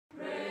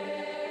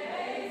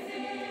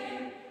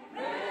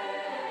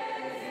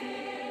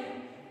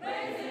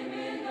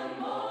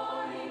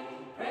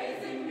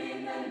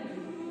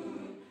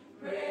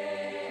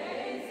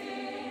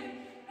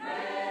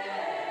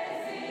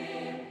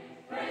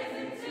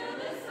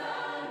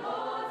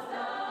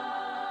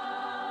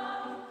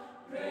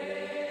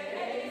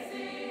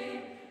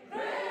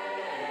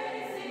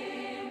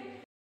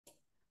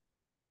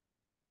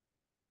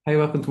Hi,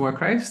 welcome to More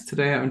Christ.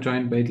 Today I'm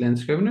joined by Glen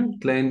Scrivener.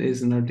 Glen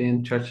is an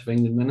ordained Church of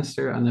England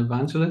minister and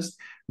evangelist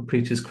who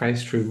preaches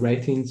Christ through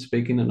writing,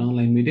 speaking, and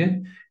online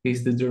media.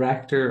 He's the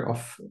director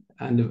of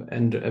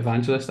and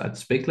evangelist at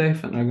Speak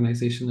Life, an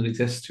organization that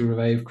exists to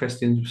revive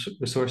Christians,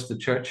 resource the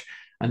church,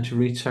 and to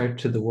reach out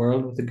to the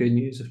world with the good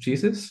news of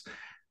Jesus.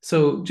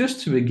 So,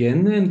 just to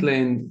begin, then,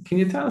 Glen, can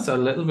you tell us a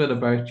little bit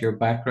about your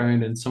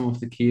background and some of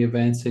the key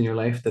events in your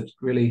life that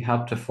really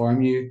helped to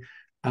form you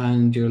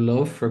and your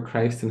love for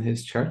Christ and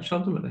his church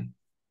ultimately?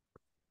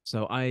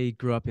 So I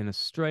grew up in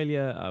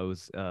Australia. I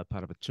was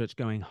part of a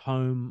church-going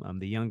home. I'm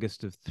the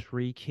youngest of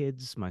three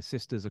kids. My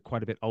sisters are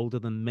quite a bit older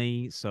than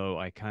me, so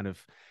I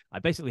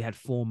basically had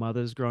four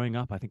mothers growing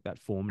up. I think that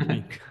formed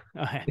me.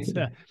 I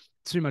had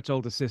two much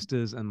older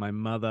sisters, and my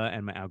mother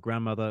and our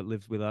grandmother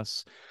lived with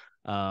us.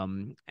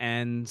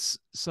 And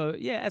so,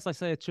 yeah, as I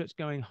say, a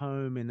church-going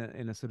home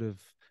in a sort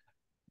of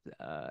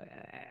uh,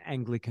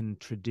 Anglican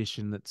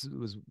tradition that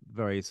was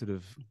very sort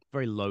of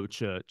very low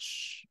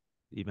church,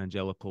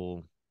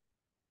 evangelical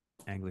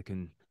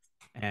Anglican,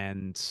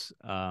 and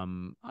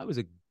I was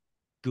a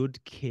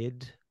good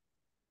kid.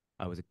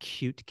 I was a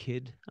cute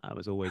kid. I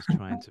was always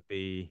trying to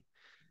be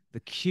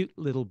the cute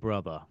little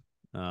brother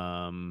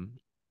um,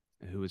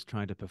 who was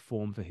trying to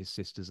perform for his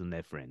sisters and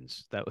their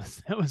friends. That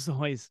was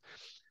always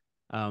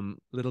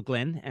little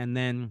Glenn. And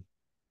then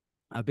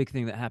a big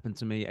thing that happened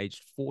to me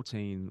aged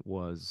 14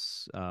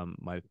 was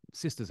my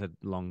sisters had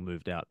long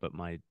moved out, but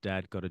my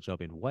dad got a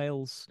job in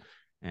Wales.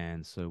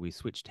 And so we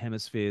switched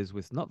hemispheres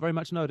with not very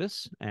much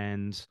notice.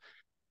 And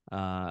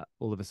all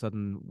of a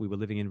sudden we were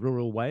living in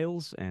rural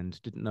Wales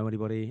and didn't know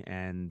anybody.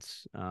 And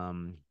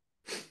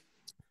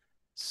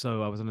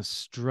so I was an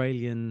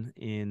Australian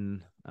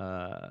in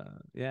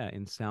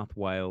South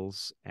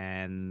Wales,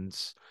 and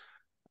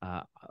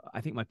uh,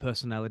 I think my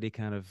personality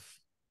kind of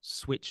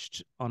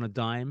switched on a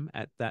dime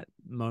at that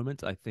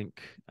moment. I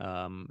think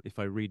if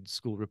I read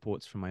school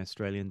reports from my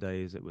Australian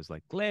days, it was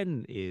like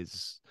Glenn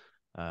is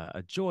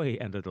a joy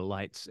and a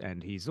delight,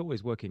 and he's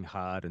always working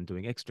hard and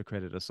doing extra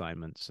credit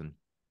assignments.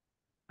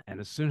 And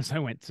as soon as I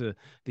went to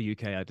the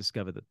UK, I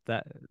discovered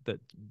that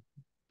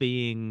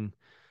being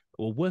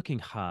or working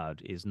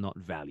hard is not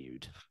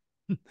valued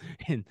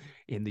in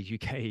in the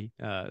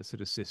UK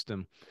sort of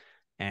system.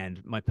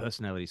 And my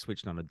personality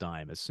switched on a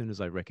dime as soon as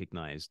I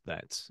recognized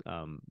that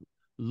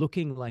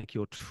looking like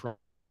you're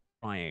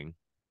trying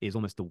is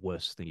almost the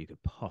worst thing you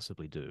could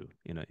possibly do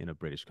in a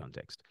British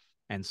context.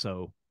 And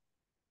so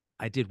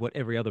I did what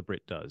every other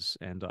Brit does,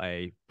 and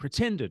I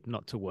pretended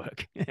not to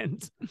work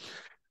and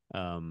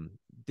um,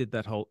 did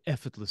that whole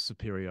effortless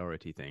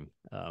superiority thing,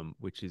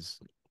 which is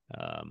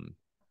um,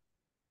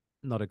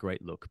 not a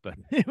great look, but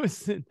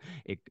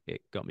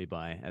it got me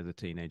by as a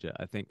teenager.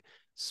 I think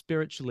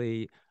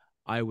spiritually,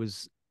 I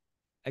was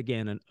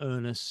again an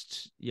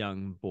earnest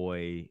young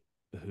boy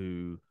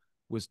who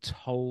was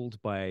told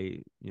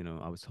I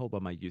was told by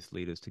my youth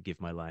leaders to give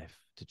my life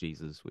to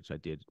Jesus, which I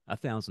did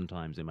 1,000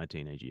 times in my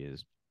teenage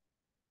years,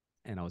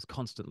 and I was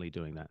constantly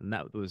doing that. And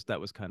that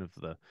was kind of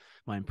the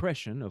my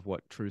impression of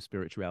what true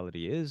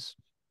spirituality is.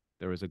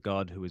 There is a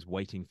God who is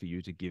waiting for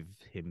you to give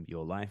him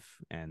your life,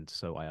 and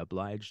so I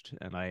obliged,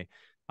 and I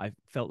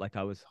felt like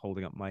I was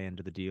holding up my end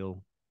of the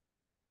deal.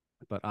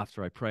 But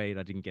after I prayed,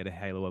 I didn't get a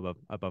halo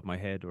above my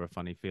head or a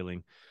funny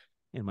feeling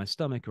in my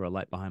stomach or a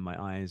light behind my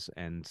eyes.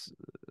 And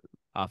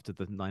after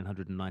the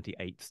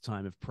 998th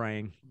time of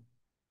praying,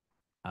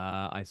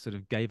 I sort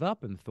of gave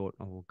up and thought,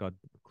 oh, well, God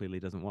clearly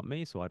doesn't want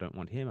me, so I don't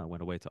want him. I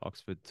went away to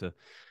Oxford to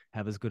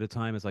have as good a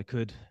time as I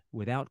could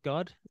without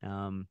God.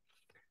 And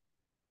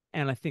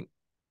I think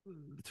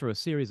through a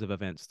series of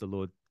events, the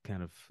Lord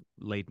kind of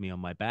laid me on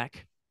my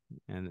back.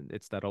 And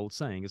it's that old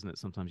saying, isn't it?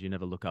 Sometimes you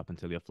never look up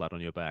until you're flat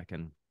on your back.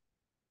 And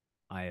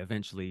I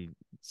eventually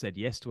said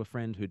yes to a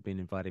friend who'd been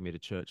inviting me to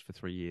church for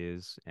 3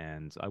 years.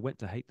 And I went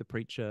to hate the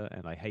preacher,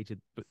 and I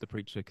hated the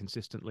preacher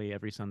consistently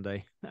every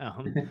Sunday.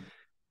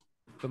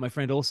 But my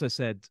friend also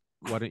said,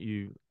 why don't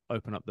you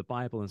open up the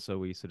Bible? And so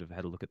we sort of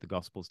had a look at the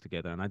Gospels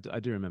together. And I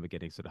do remember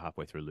getting sort of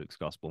halfway through Luke's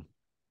Gospel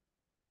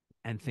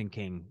and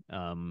thinking,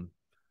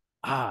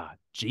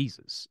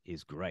 Jesus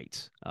is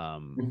great.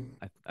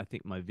 I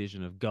think my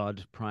vision of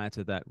God prior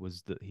to that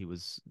was that he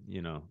was,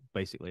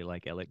 basically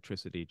like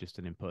electricity, just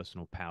an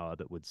impersonal power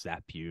that would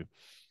zap you.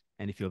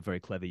 And if you're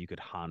very clever, you could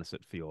harness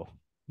it for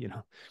you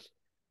know,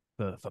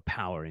 for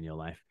power in your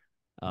life.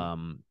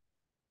 Um,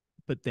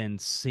 but then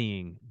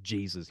seeing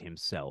Jesus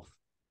himself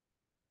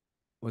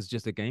was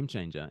just a game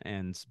changer.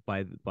 And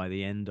by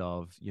the end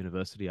of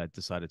university, I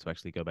decided to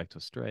actually go back to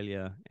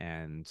Australia,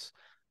 and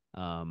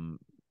um,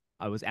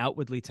 I was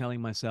outwardly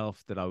telling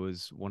myself that I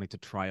was wanting to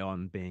try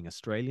on being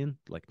Australian,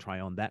 like try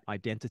on that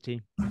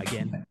identity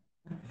again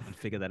and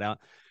figure that out.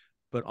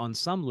 But on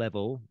some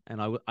level, and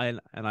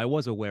I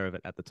was aware of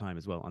it at the time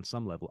as well. On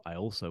some level, I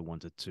also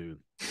wanted to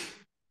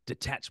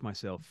detach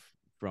myself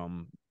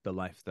from the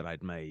life that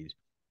I'd made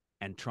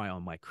and try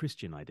on my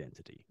Christian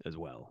identity as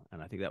well.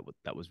 And I think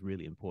that was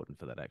really important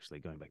for that. Actually,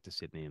 going back to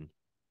Sydney and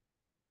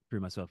threw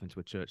myself into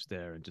a church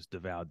there and just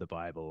devoured the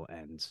Bible,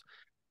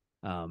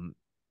 um,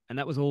 and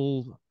that was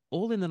all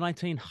all in the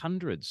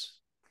 1900s,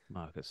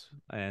 Marcus.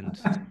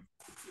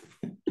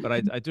 But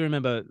I do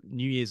remember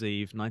New Year's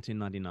Eve,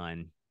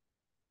 1999.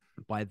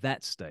 By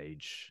that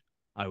stage,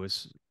 I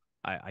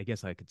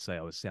guess I could say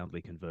I was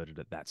soundly converted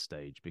at that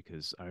stage,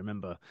 because I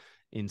remember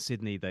in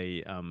Sydney,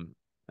 they,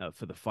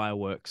 for the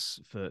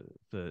fireworks for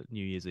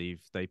New Year's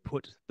Eve, they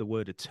put the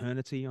word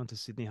eternity onto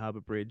Sydney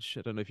Harbour Bridge.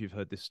 I don't know if you've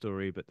heard this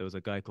story, but there was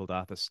a guy called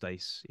Arthur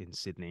Stace in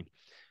Sydney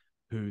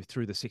who,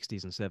 through the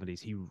 60s and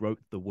 70s, he wrote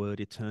the word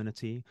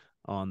eternity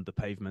on the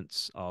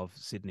pavements of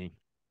Sydney.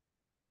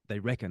 They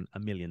reckon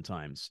 1,000,000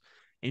 times.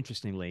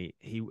 Interestingly,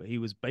 he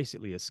was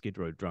basically a Skid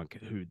Row drunk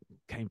who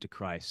came to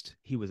Christ.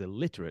 He was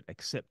illiterate,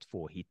 except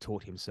for he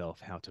taught himself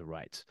how to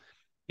write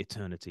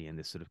eternity in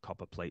this sort of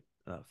copper plate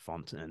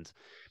font, and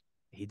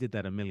he did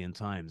that 1,000,000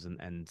 times.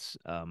 And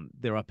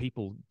there are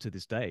people to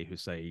this day who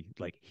say,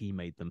 like, he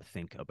made them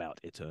think about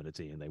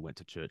eternity, and they went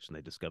to church and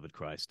they discovered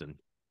Christ.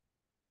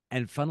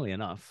 And funnily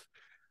enough,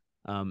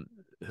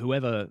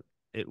 whoever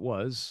it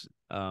was,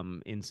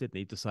 in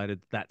Sydney,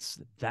 decided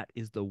that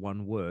is the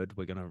one word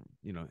we're going to,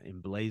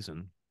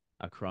 emblazon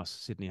across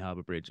Sydney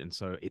Harbour Bridge. And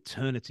so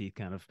eternity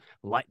kind of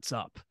lights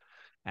up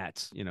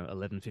at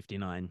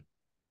 11:59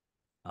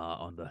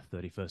 on the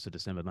 31st of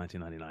December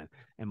 1999.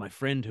 And my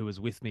friend who was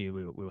with me,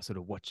 we were sort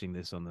of watching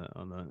this on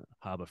the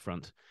harbour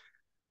front,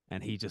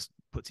 and he just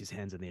puts his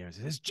hands in the air and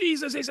says,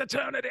 "Jesus is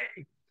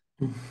eternity."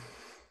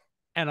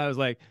 And I was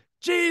like,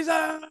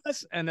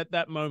 "Jesus!" And at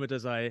that moment,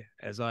 as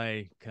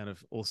I kind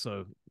of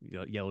also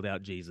yelled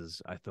out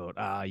Jesus, I thought,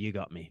 you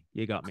got me.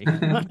 You got me.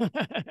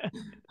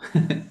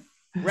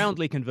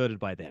 Roundly converted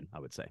by then, I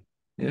would say.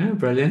 Yeah,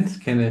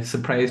 brilliant. Kind of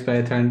surprised by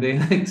eternity,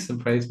 like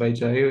surprised by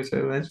joy, which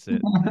I That's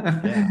it.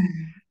 Yeah.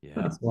 Yeah.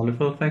 That's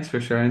wonderful. Thanks for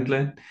sharing,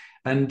 Glenn.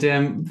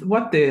 And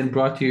what then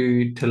brought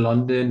you to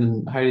London,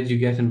 and how did you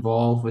get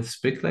involved with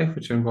Speak Life,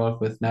 which you're involved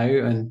with now?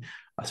 And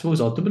I suppose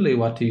ultimately,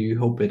 what do you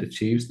hope it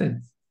achieves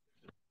then?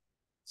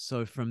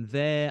 So from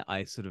there,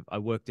 I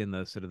worked in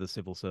the sort of the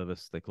civil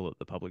service. They call it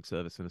the public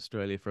service in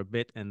Australia for a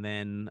bit, and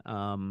then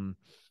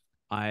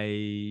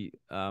I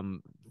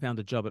found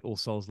a job at All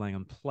Souls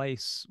Langham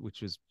Place,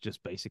 which was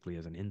just basically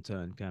as an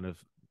intern, kind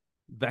of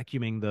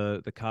vacuuming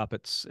the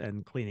carpets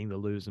and cleaning the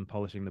loos and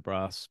polishing the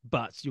brass.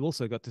 But you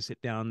also got to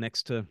sit down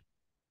next to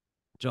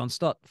John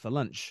Stott for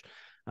lunch,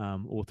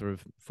 author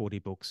of 40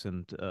 books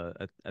and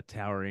a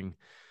towering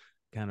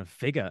kind of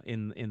figure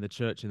in the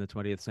church in the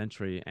 20th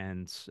century.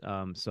 And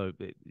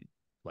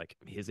like,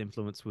 his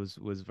influence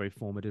was very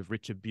formative.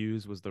 Richard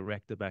Bewes was the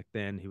rector back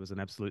then. He was an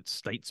absolute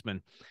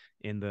statesman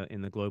in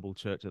the global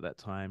church at that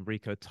time.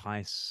 Rico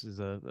Tice is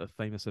a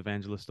famous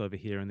evangelist over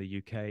here in the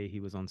UK.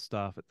 He was on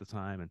staff at the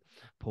time. And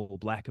Paul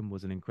Blackham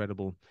is an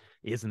incredible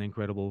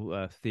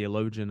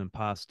theologian and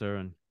pastor.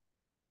 And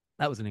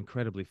that was an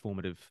incredibly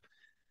formative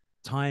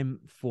time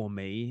for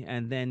me.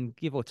 And then,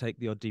 give or take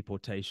the odd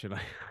deportation,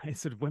 I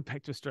sort of went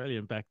back to Australia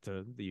and back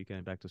to the UK,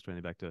 and back to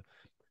Australia, back to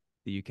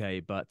the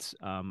UK. But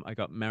I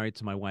got married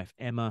to my wife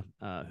Emma,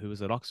 who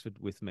was at Oxford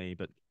with me.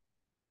 But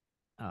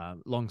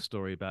long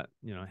story about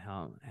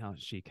how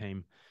she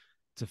came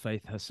to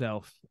faith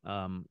herself.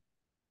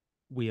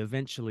 We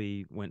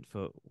eventually went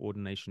for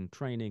ordination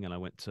training, and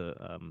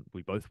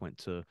we both went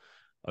to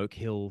Oak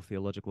Hill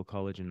Theological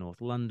College in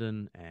North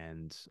London,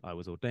 and I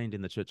was ordained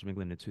in the Church of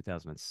England in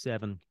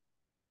 2007,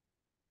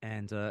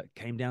 and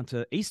came down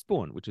to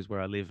Eastbourne, which is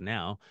where I live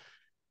now,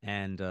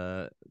 and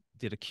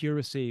did a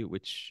curacy,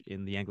 which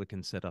in the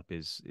Anglican setup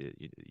is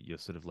you're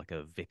sort of like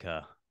a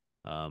vicar,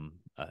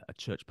 a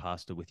church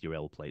pastor with your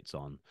L plates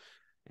on.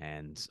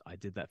 And I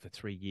did that for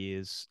 3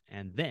 years.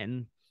 And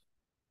then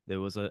there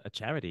was a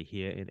charity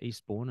here in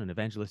Eastbourne, an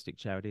evangelistic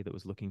charity that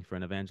was looking for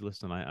an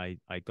evangelist. And I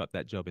got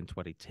that job in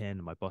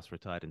 2010. My boss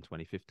retired in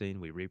 2015.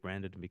 We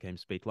rebranded and became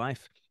Speak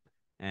Life.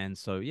 And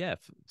so, yeah,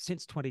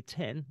 since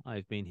 2010,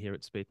 I've been here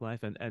at Speak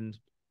Life. And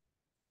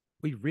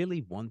we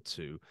really want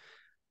to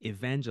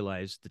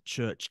evangelize the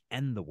church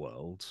and the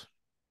world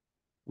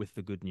with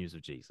the good news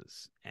of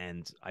Jesus.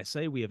 And I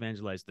say we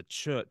evangelize the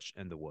church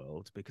and the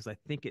world because I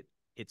think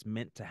it's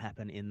meant to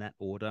happen in that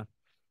order.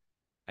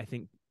 I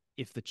think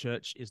if the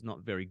church is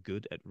not very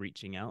good at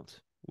reaching out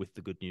with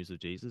the good news of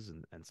Jesus,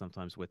 and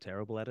sometimes we're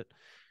terrible at it,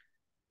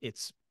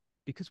 it's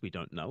because we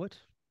don't know it,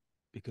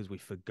 because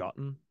we've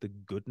forgotten the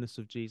goodness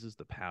of Jesus,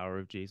 the power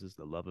of Jesus,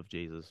 the love of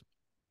Jesus.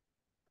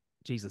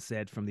 Jesus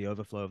said, from the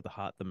overflow of the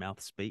heart, the mouth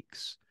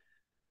speaks.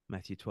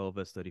 Matthew 12,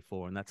 verse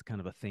 34. And that's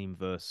kind of a theme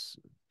verse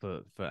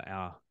for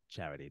our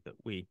charity, that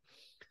we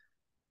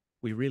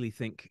really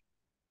think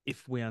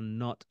if we are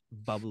not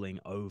bubbling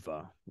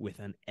over with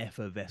an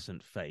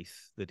effervescent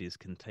faith that is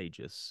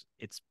contagious,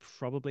 it's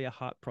probably a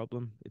heart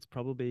problem. It's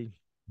probably,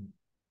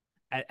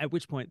 at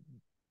which point,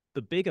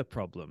 the bigger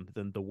problem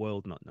than the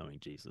world not knowing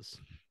Jesus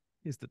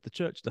is that the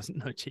church doesn't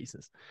know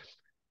Jesus.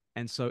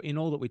 And so in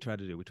all that we try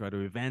to do, we try to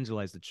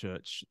evangelize the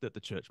church, that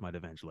the church might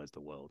evangelize the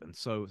world. And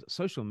so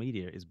social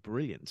media is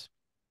brilliant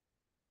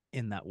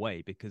in that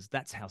way, because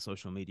that's how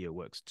social media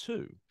works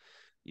too.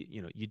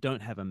 You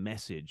don't have a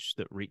message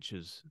that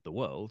reaches the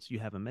world. You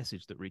have a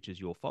message that reaches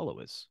your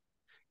followers.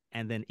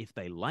 And then if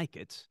they like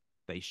it,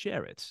 they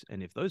share it.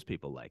 And if those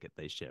people like it,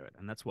 they share it.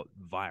 And that's what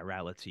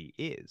virality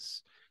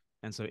is.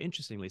 And so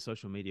interestingly,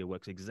 social media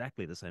works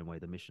exactly the same way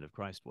the mission of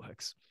Christ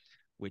works,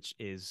 which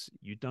is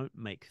you don't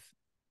make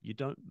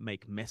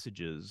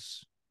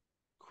messages,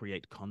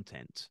 create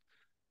content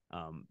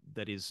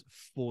that is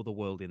for the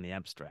world in the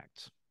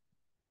abstract.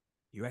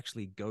 You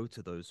actually go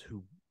to those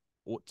who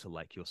ought to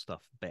like your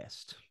stuff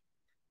best,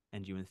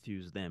 and you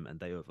enthuse them, and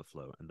they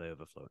overflow,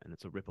 and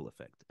it's a ripple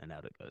effect, and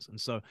out it goes. And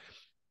so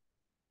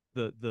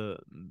the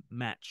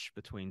match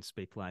between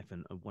Speak Life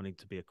and wanting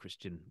to be a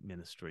Christian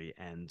ministry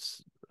and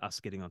us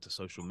getting onto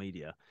social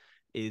media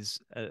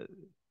is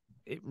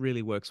it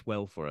really works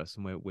well for us,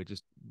 and we're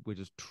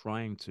just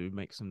trying to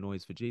make some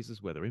noise for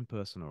Jesus, whether in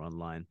person or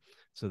online,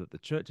 so that the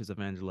church is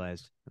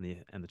evangelized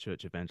and the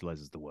church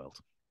evangelizes the world.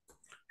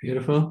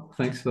 Beautiful.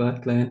 Thanks for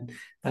that, Glenn.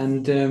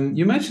 And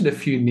you mentioned a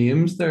few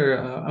names there.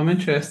 I'm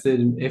interested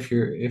in if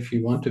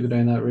you want to go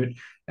down that route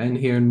and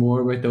hearing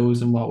more about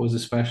those and what was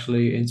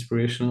especially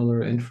inspirational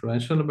or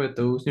influential about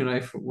those in your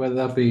life, whether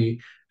that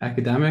be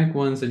academic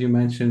ones that you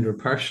mentioned or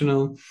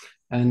personal.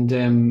 And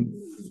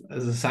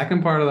as a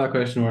second part of that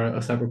question, or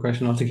a separate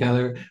question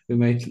altogether, we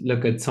might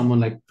look at someone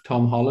like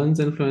Tom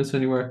Holland's influence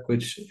on your work,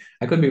 which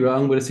I could be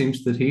wrong, but it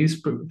seems that he's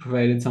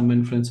provided some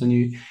influence on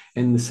you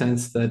in the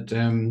sense that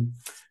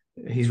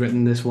he's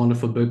written this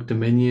wonderful book,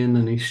 Dominion,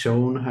 and he's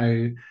shown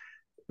how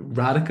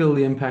radical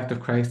the impact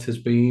of Christ has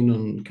been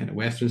on kind of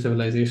Western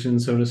civilization,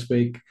 so to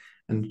speak,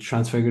 and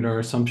transfigured our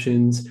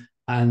assumptions.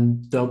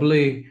 And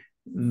doubly,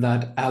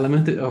 that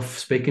element of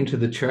speaking to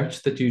the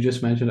church that you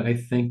just mentioned, I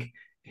think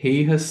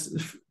he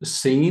has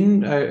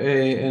seen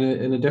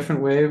in a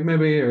different way,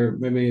 maybe, or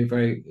maybe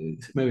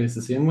maybe it's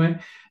the same way,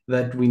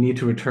 that we need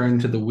to return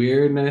to the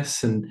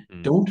weirdness and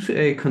don't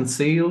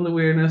conceal the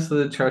weirdness of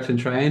the church and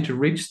trying to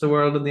reach the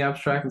world in the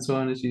abstract and so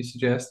on, as you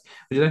suggest.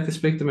 Would you like to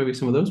speak to maybe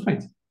some of those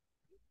points?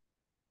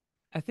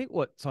 I think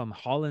what Tom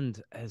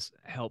Holland has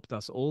helped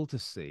us all to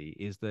see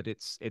is that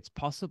it's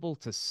possible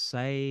to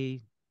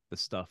say the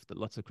stuff that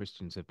lots of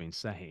Christians have been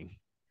saying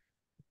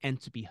and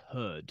to be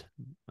heard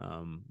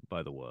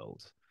by the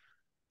world.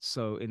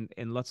 So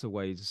in lots of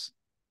ways,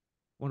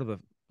 one of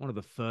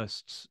the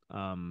first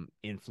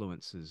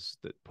influences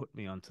that put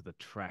me onto the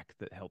track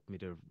that helped me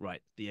to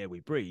write The Air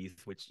We Breathe,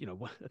 which, you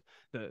know,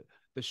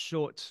 the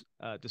short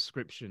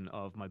description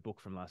of my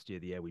book from last year,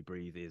 The Air We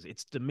Breathe, is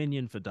it's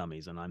Dominion for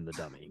dummies, and I'm the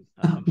dummy.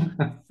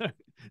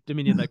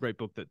 Dominion, that great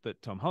book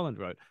that Tom Holland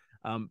wrote.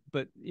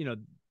 But, you know,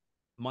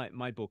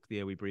 my book, The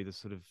Air We Breathe, is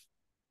sort of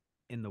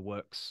in the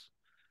works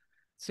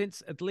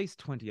since at least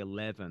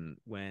 2011,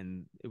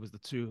 when it was the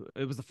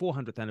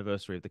 400th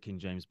anniversary of the King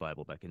James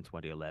Bible back in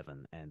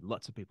 2011, and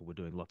lots of people were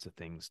doing lots of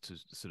things to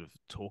sort of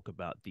talk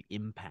about the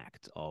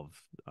impact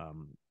of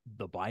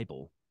the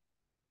Bible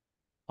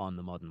on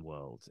the modern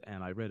world.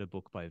 And I read a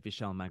book by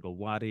Vishal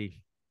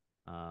Mangalwadi,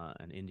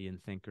 an Indian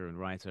thinker and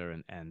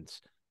writer, and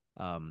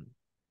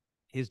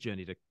his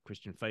journey to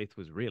Christian faith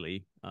was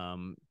really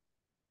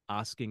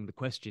asking the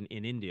question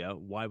in India,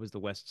 why was the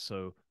West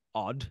so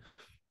odd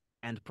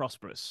and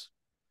prosperous?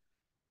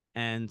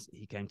 And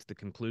he came to the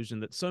conclusion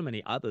that so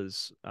many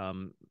others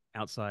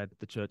outside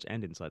the church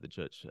and inside the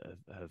church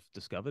have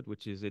discovered,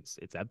 which is it's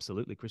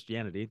absolutely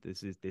Christianity.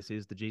 This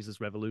is the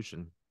Jesus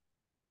revolution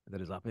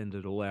that has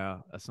upended all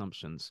our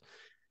assumptions.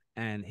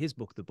 And his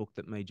book, The Book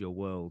That Made Your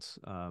World,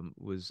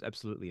 was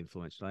absolutely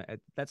influential.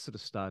 That sort of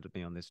started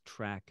me on this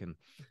track. And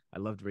I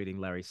loved reading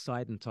Larry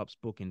Seidentop's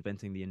book,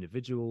 Inventing the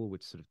Individual,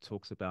 which sort of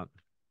talks about,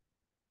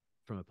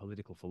 from a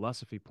political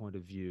philosophy point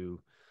of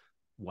view,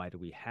 why do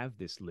we have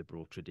this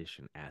liberal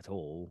tradition at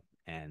all?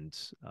 And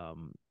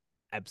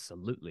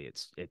absolutely,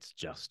 it's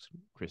just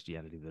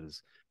Christianity that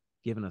has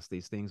given us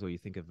these things. Or you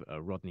think of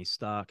Rodney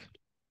Stark,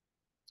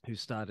 who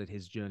started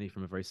his journey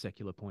from a very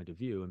secular point of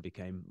view and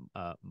became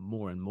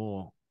more and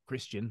more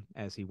Christian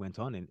as he went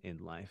on in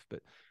life.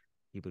 But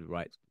he would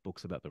write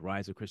books about the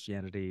rise of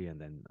Christianity,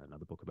 and then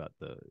another book about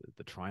the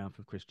triumph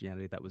of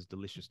Christianity that was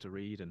delicious to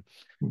read. And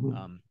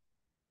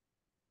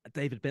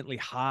David Bentley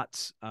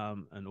Hart,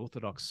 an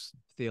Orthodox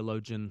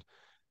theologian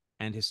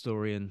and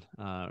historian,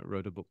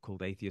 wrote a book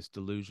called Atheist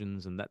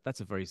Delusions, and that's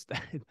a very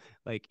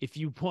like if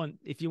you want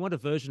a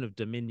version of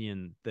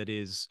Dominion that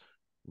is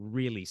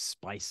really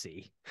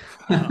spicy,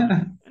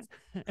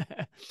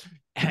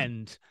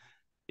 and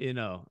you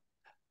know,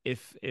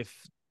 if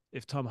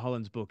Tom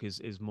Holland's book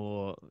is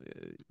more.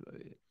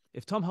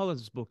 If Tom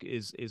Holland's book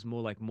is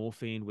more like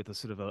morphine with a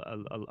sort of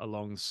a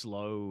long,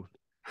 slow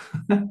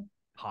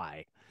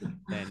high,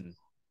 then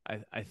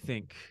I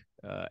think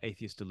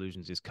Atheist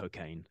Delusions is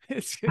cocaine.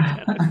 It's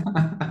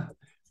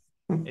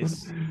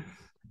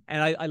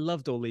and I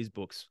loved all these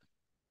books,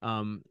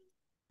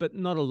 but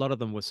not a lot of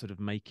them were sort of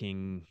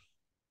making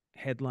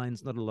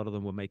headlines. Not a lot of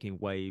them were making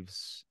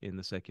waves in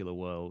the secular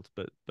world,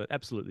 but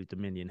absolutely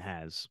Dominion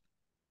has.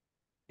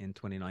 In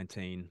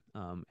 2019,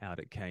 out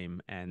it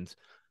came, and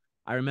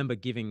I remember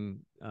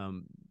giving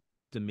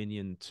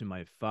Dominion to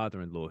my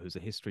father-in-law, who's a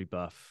history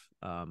buff.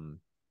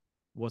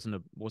 Wasn't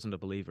a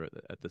believer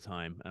at the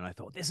time, and I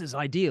thought this is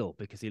ideal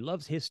because he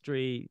loves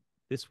history.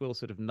 this will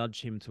sort of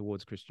nudge him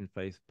towards Christian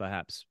faith,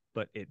 perhaps,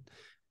 but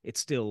it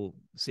still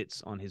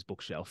sits on his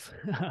bookshelf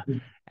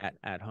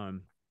at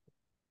home.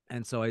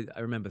 And so I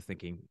remember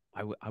thinking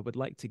I would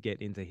like to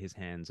get into his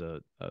hands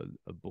a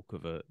book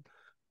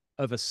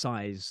of a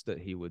size that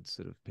he would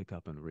sort of pick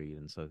up and read.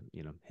 And so,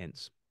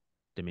 hence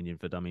Dominion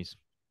for Dummies.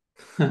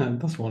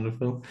 That's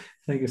wonderful.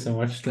 Thank you so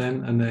much,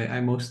 Glenn. And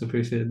I most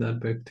appreciated that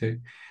book too.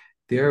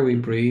 The Air We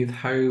Breathe,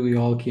 How We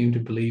All Came to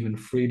Believe in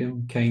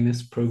Freedom,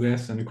 Kindness,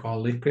 Progress, and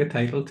Equality. Great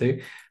title too.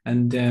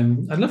 And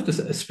I'd love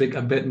to speak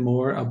a bit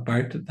more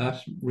about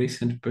that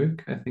recent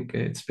book. I think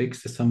it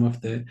speaks to some of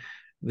the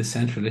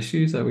central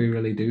issues that we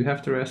really do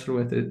have to wrestle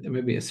with, it,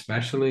 maybe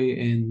especially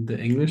in the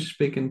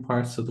English-speaking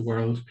parts of the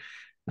world.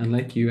 And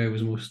like you, I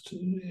was most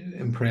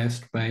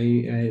impressed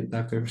by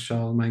Dr.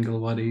 Vishal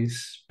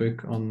Mangalwadi's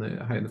book on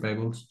how the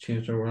Bible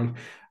changed our world.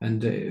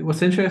 And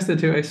what's interesting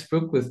too, I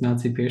spoke with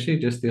Nancy Piercy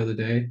just the other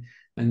day,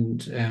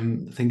 and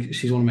I think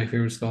she's one of my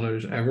favorite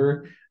scholars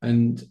ever.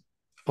 And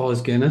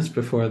Os Guinness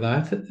before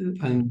that,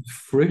 and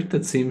fruit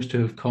that seems to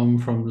have come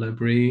from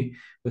Libri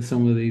with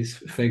some of these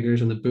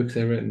figures and the books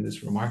they've written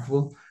is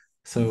remarkable.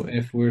 So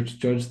if we're to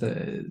judge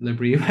the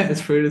Libri by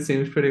its fruit, it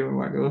seems pretty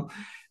remarkable.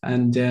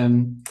 And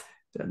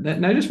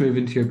now, just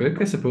moving to your book,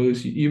 I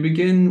suppose you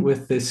begin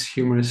with this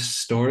humorous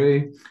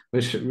story,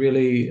 which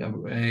really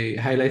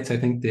highlights, I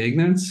think, the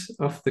ignorance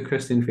of the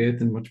Christian faith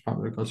in much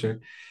popular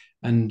culture,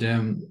 and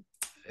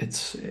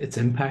its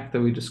impact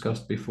that we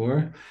discussed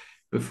before.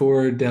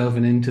 Before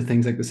delving into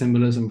things like the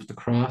symbolism of the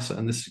cross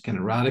and this kind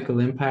of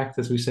radical impact,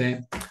 as we say,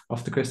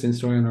 of the Christian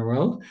story in our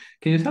world,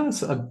 can you tell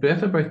us a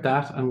bit about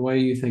that and why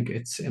you think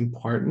it's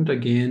important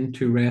again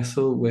to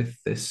wrestle with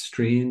this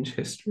strange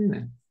history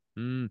now?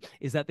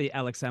 Is that the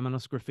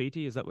Alexamenos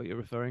graffiti? Is that what you're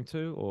referring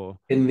to, or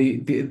In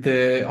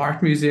the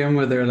art museum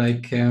where they're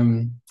like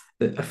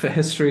a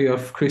history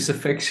of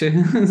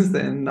crucifixions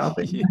then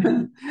nothing.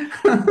 yeah.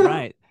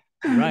 Right,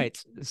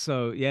 right.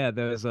 So yeah,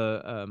 there's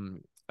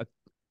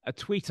a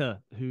tweeter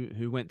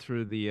who went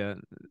through the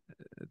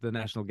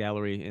National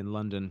Gallery in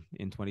London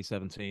in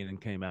 2017 and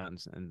came out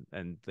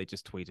and they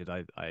just tweeted,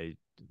 I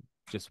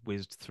just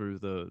whizzed through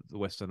the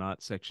Western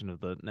art section of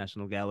the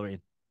National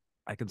Gallery.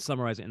 I can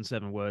summarize it in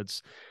 7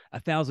 words: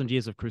 1,000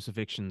 years of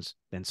crucifixions,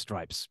 then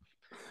stripes.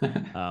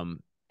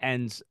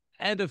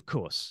 And of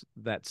course,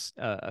 that's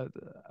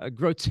a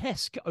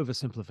grotesque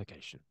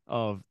oversimplification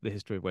of the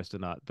history of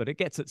Western art, but it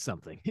gets at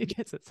something. It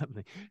gets at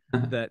something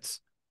that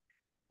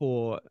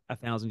for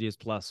 1,000 years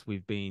plus,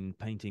 we've been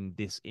painting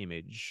this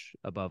image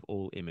above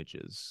all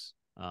images.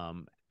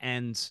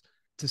 And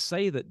to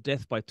say that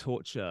death by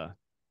torture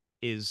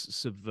is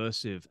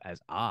subversive as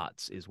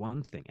art is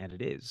one thing, and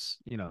it is.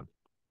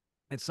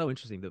 It's so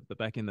interesting that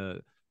back in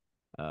the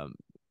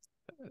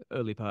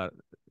early part,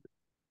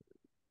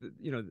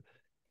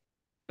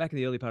 back in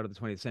the early part of the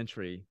 20th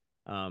century,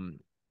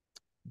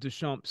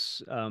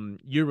 Duchamp's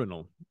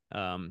urinal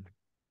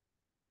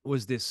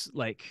was this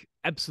like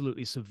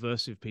absolutely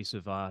subversive piece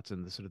of art,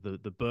 and the sort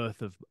of the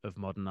birth of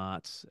modern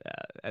art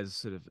as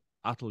sort of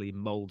utterly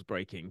mold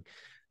breaking.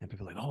 And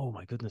people are like, oh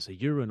my goodness, a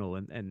urinal.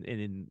 And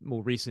in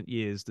more recent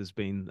years, there's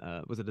been,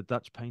 was it a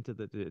Dutch painter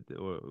that did,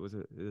 or was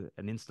it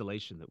an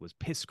installation that was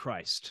Piss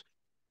Christ?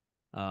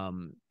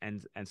 And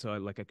so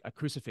like a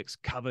crucifix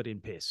covered in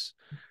piss.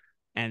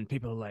 And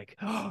people are like,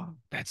 oh,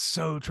 that's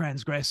so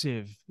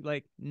transgressive.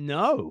 Like,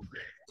 no,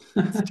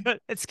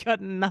 it's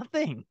got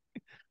nothing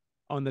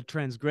on the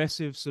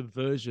transgressive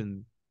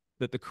subversion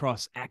that the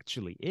cross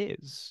actually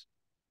is.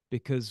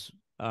 Because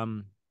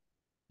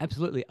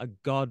absolutely a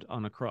God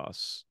on a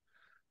cross,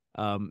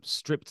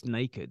 stripped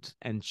naked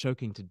and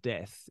choking to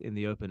death in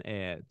the open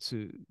air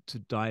to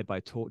die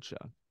by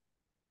torture.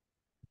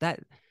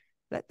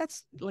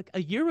 That's like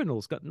a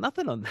urinal's got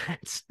nothing on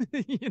that,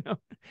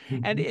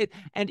 Mhm.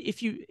 And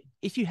if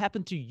you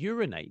happen to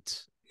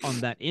urinate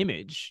on that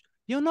image,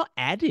 you're not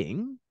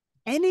adding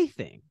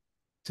anything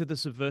to the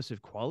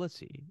subversive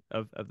quality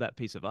of that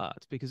piece of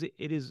art, because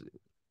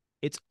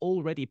it's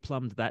already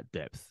plumbed that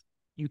depth.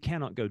 You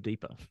cannot go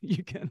deeper.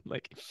 You can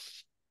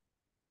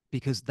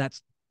because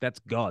that's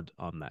God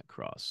on that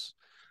cross,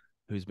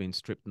 who's been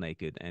stripped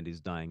naked and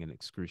is dying an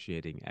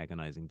excruciating,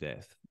 agonizing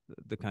death.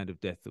 The kind of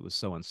death that was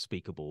so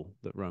unspeakable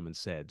that Romans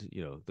said,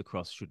 the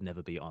cross should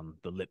never be on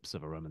the lips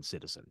of a Roman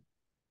citizen.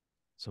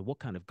 So what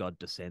kind of God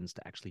descends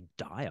to actually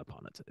die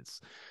upon it?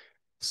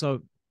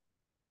 So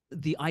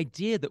the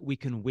idea that we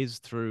can whiz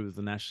through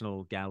the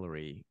National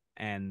Gallery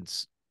and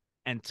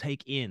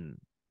take in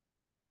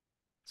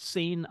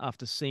scene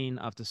after scene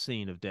after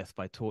scene of death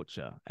by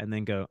torture and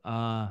then go,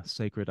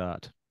 sacred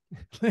art.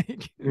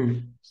 Like,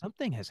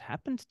 something has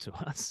happened to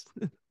us.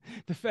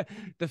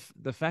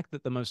 The fact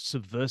that the most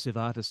subversive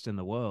artists in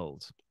the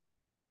world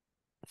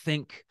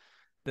think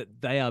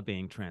that they are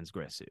being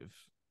transgressive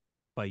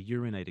by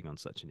urinating on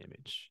such an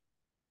image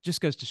just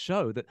goes to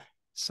show that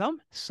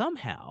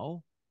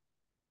somehow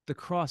the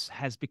cross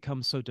has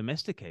become so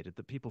domesticated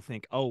that people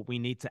think, oh, we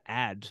need to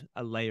add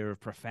a layer of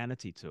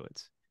profanity to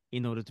it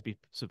in order to be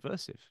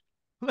subversive.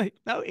 Like,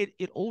 no,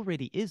 it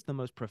already is the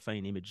most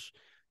profane image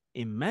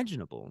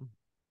imaginable.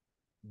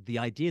 the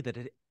idea that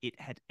it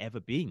had ever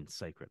been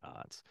sacred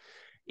art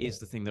is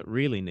the thing that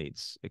really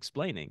needs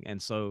explaining.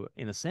 And so,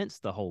 in a sense,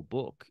 the whole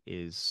book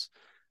is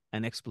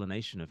an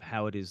explanation of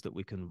how it is that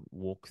we can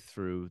walk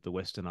through the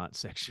Western art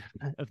section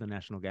of the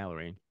National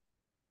Gallery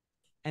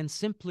and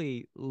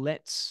simply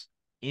let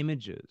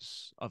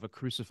images of a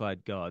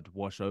crucified God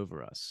wash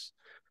over us.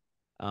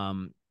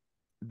 Um,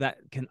 that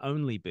can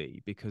only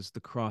be because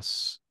the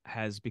cross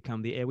has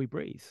become the air we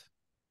breathe.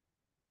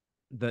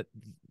 That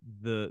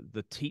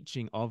the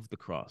teaching of the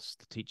cross,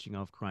 the teaching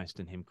of Christ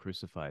and Him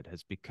crucified,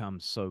 has become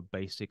so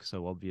basic,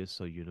 so obvious,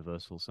 so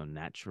universal, so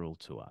natural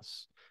to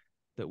us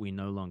that we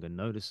no longer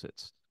notice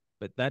it.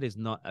 But that is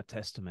not a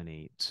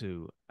testimony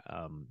to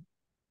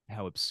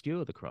how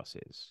obscure the cross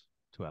is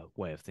to our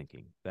way of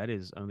thinking. That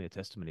is only a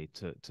testimony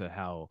to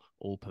how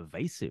all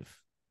pervasive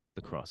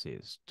the cross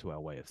is to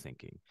our way of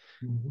thinking.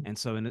 Mm-hmm. And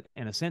so,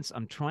 in a sense,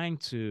 I'm trying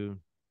to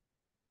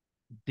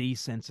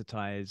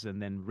desensitize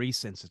and then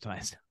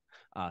resensitize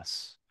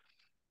us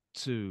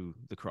to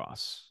the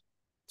cross,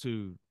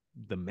 to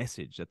the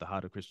message at the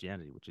heart of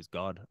Christianity, which is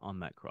God on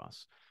that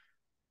cross.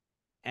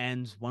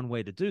 And one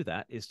way to do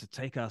that is to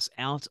take us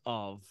out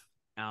of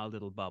our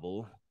little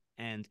bubble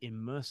and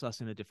immerse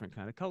us in a different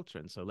kind of culture.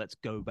 And so let's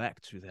go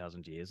back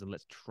 2,000 years and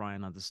let's try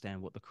and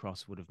understand what the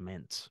cross would have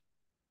meant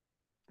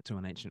to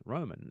an ancient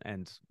Roman.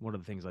 And one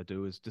of the things I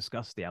do is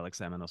discuss the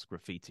Alexamenos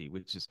graffiti,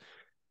 which is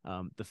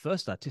the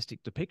first artistic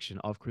depiction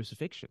of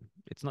crucifixion.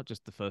 It's not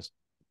just the first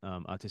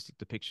artistic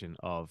depiction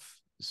of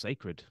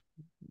sacred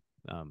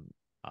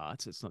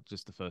art. It's not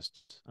just the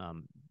first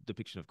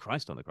depiction of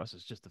Christ on the cross.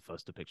 It's just the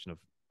first depiction of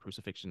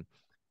crucifixion,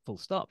 full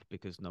stop,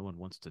 because no one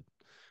wants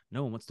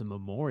to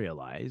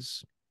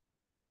memorialize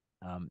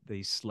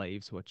these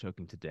slaves who are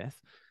choking to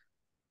death.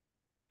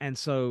 And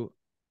so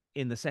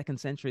in the 2nd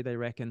century, they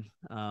reckon,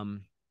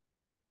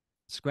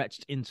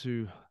 scratched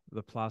into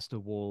the plaster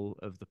wall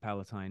of the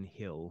Palatine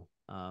Hill,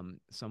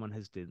 someone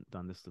has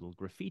done this little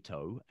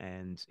graffito,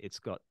 and it's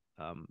got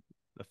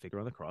a figure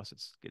on the cross.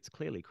 It's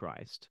clearly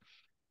Christ,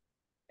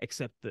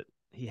 except that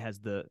he has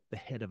the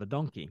head of a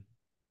donkey.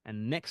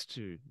 And next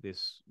to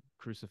this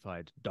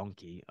crucified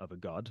donkey of a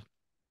god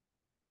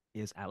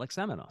is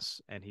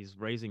Alexamenos, and he's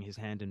raising his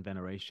hand in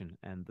veneration,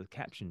 and the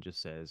caption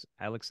just says,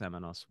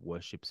 Alexamenos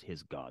worships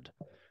his god.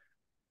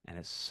 And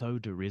it's so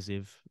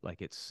derisive,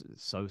 like it's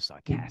so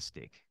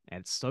sarcastic, and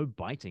it's so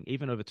biting.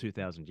 Even over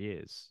 2,000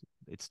 years,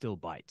 it still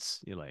bites.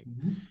 You're like,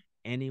 Mm-hmm.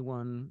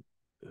 anyone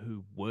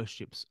who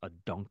worships a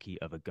donkey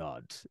of a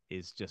god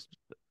is just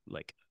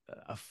like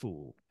a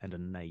fool and a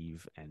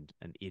knave and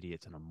an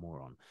idiot and a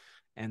moron.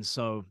 And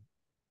so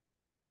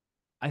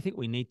I think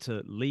we need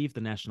to leave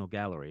the National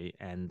Gallery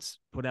and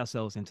put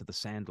ourselves into the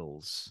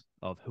sandals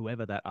of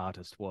whoever that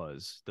artist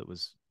was that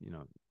was,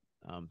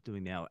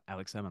 doing the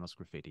Alexamenos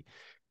graffiti,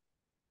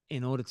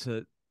 in order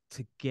to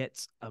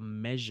get a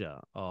measure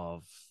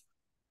of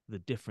the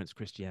difference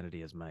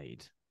Christianity has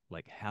made.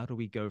 Like, how do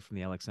we go from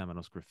the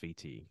Alexamenos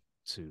graffiti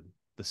to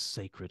the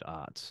sacred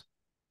art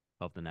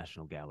of the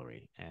National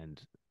Gallery? And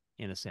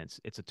in a sense,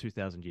 it's a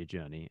 2,000-year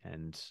journey,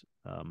 and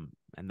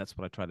that's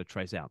what I try to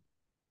trace out.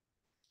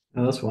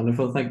 Oh, that's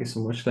wonderful. Thank you so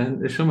much, Glenn.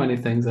 There's so many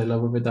things I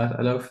love about that.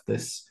 I love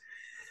this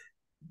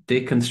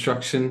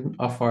deconstruction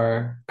of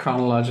our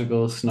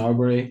chronological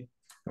snobbery.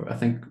 I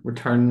think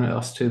return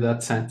us to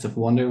that sense of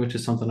wonder, which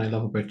is something I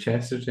love about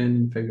Chesterton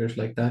and figures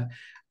like that.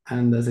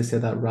 And as I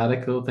said, that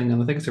radical thing.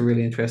 And I think it's a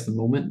really interesting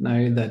moment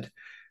now that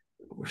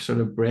we're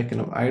sort of breaking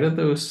up out of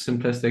those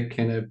simplistic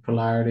kind of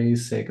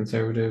polarities, say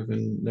conservative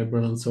and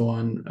liberal and so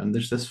on. And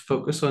there's this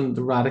focus on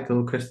the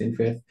radical Christian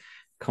faith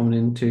coming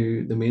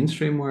into the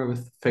mainstream more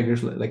with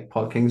figures like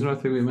Paul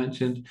Kingsnorth, who we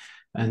mentioned.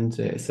 And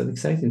it's an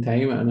exciting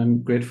time, and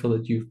I'm grateful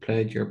that you've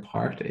played your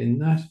part in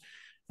that.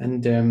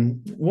 And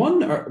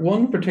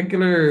one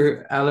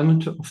particular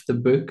element of the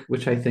book,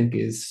 which I think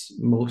is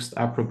most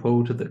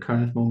apropos to the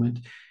current moment,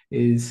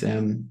 is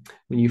when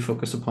you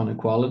focus upon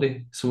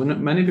equality. So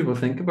when many people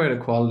think about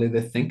equality,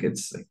 they think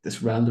it's like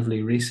this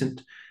relatively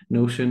recent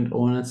notion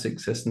owing its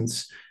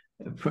existence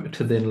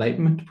to the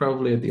Enlightenment,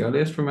 probably at the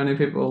earliest for many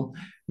people.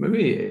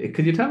 Maybe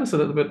could you tell us a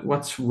little bit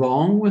what's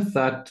wrong with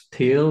that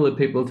tale that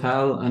people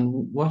tell,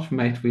 and what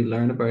might we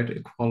learn about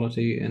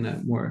equality in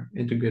a more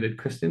integrated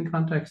Christian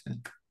context?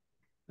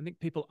 I think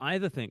people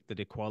either think that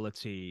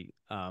equality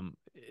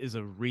is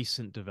a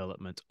recent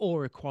development,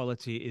 or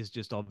equality is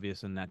just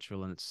obvious and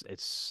natural, and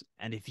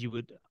and if you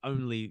would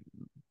only,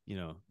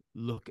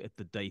 look at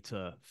the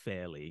data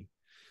fairly,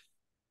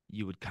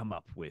 you would come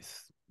up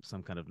with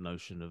some kind of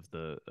notion of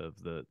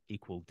the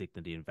equal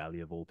dignity and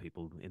value of all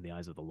people in the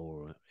eyes of the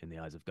law or in the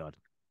eyes of God.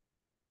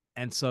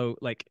 And so,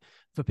 like,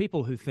 for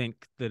people who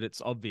think that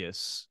it's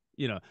obvious,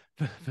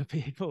 for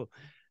people,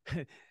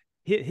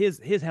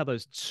 here's how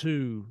those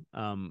two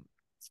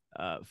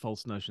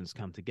false notions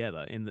come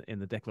together in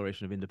the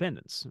Declaration of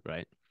Independence,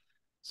 right?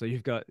 So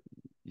you've got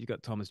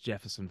Thomas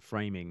Jefferson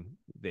framing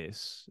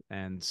this,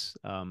 and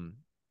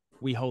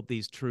we hold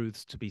these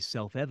truths to be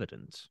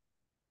self-evident,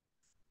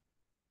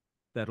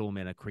 that all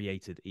men are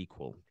created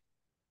equal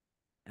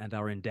and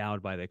are endowed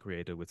by their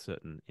creator with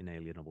certain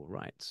inalienable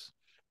rights.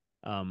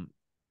 Um,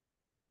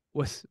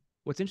 what's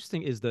what's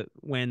interesting is that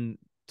when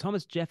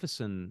Thomas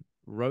Jefferson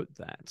wrote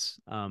that,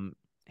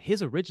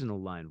 his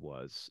original line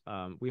was,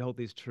 "We hold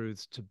these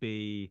truths to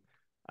be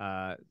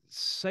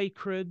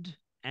sacred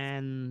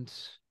and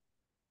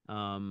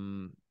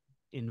um,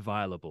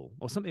 inviolable,"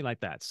 or something like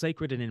that.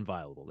 Sacred and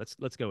inviolable.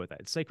 Let's go with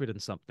that. It's sacred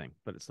and something,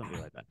 but it's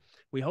something like that.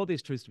 We hold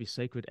these truths to be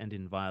sacred and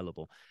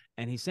inviolable.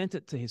 And he sent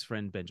it to his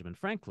friend Benjamin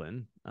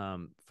Franklin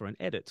for an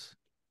edit.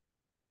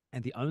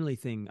 And the only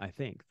thing I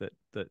think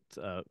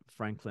that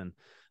Franklin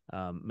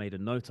made a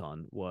note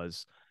on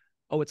was,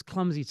 oh, it's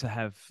clumsy to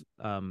have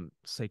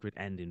sacred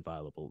and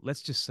inviolable.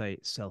 Let's just say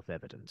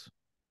self-evident.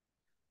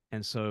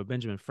 And so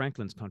Benjamin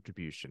Franklin's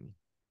contribution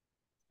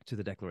to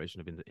the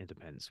Declaration of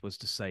Independence was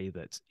to say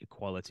that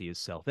equality is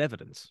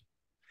self-evident.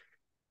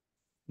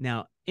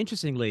 Now,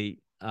 interestingly,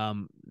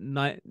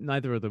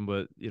 neither of them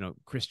were,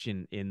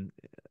 Christian in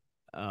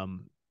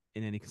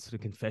any sort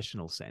of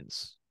confessional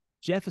sense.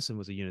 Jefferson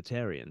was a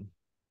Unitarian,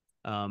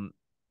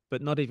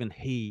 but not even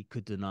he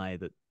could deny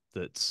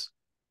that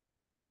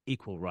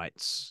equal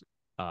rights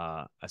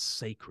are a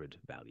sacred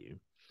value.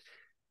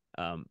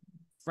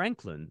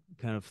 Franklin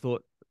kind of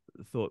thought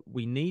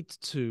we need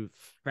to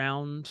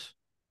found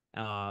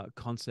our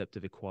concept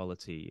of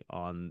equality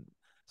on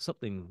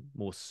something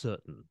more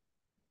certain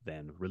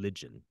than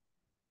religion.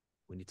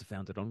 We need to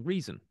found it on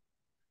reason.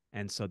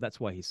 And so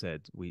that's why he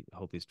said we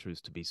hold these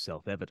truths to be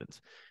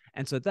self-evident.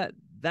 And so that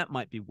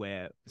might be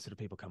where sort of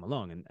people come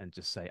along and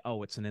just say,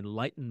 oh, it's an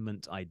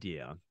Enlightenment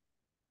idea.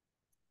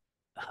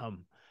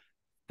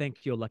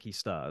 Thank your lucky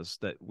stars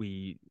that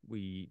we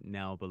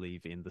now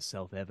believe in the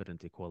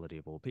self-evident equality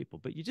of all people.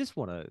 But you just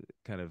want to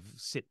kind of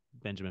sit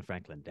Benjamin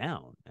Franklin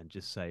down and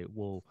just say,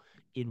 well,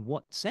 in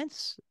what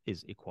sense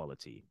is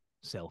equality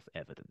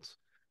self-evident?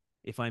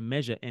 If I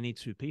measure any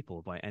two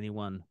people by any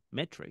one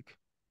metric,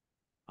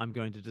 I'm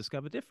going to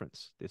discover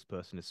difference. This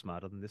person is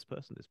smarter than this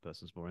person. This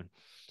person's more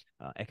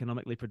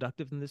economically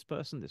productive than this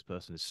person. This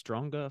person is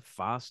stronger,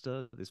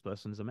 faster. This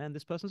person is a man.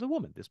 This person's a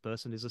woman. This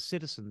person is a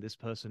citizen. This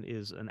person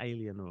is an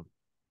alien, or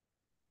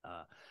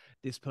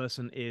this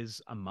person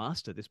is a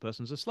master. This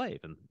person's a slave.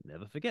 And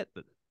never forget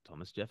that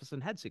Thomas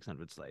Jefferson had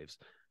 600 slaves,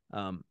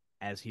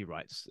 as he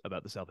writes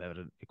about the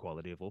self-evident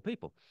equality of all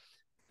people.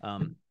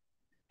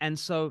 And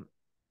so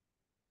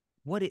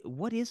what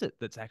is it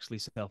that's actually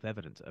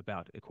self-evident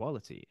about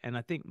equality? And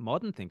I think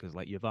modern thinkers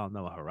like Yuval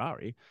Noah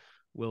Harari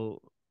will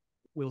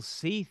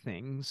see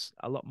things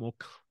a lot more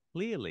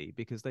clearly,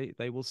 because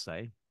they will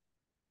say,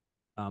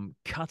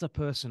 cut a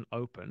person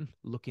open,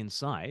 look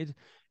inside,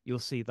 you'll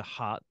see the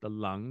heart, the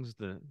lungs,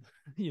 the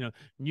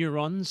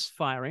neurons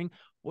firing.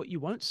 What you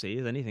won't see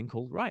is anything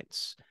called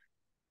rights.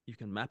 You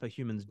can map a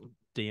human's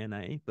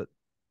DNA, but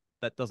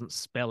that doesn't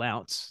spell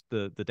out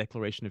the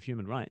Declaration of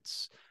Human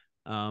Rights.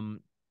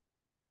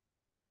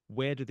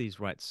 Where do these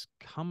rights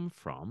come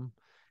from?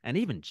 And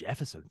even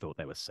Jefferson thought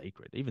they were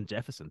sacred. Even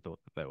Jefferson thought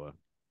that they were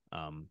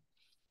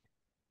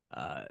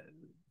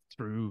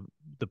through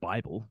the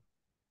Bible,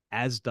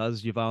 as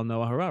does Yuval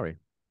Noah Harari,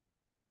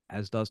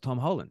 as does Tom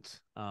Holland.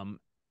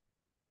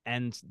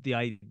 And the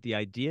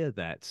idea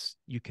that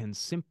you can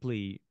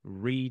simply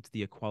read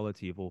the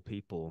equality of all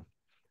people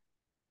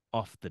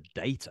off the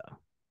data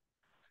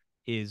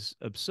is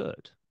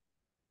absurd.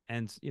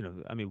 And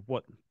I mean,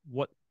 what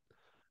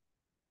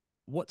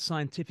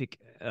scientific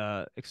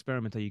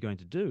experiment are you going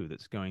to do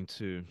that's going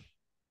to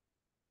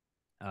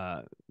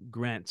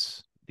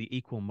grant the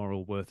equal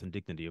moral worth and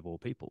dignity of all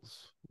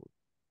peoples?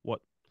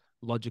 What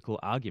logical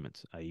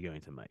argument are you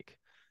going to make?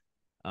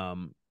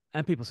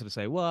 And people sort of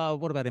say, well,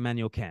 what about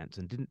Immanuel Kant?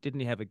 And didn't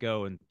he have a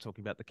go in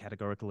talking about the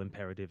categorical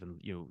imperative,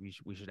 and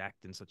we should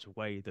act in such a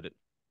way that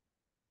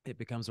it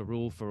becomes a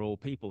rule for all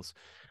peoples?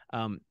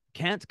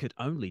 Kant could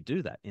only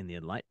do that in the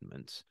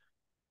Enlightenment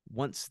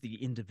once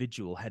the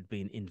individual had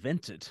been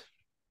invented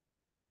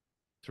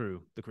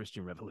through the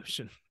Christian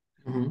Revolution,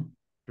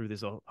 through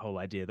this whole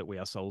idea that we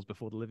are souls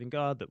before the living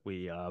God, that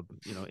we are,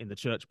 in the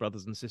church,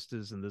 brothers and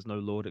sisters, and there's no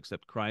Lord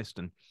except Christ.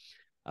 And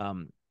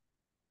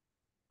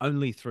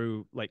only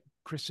through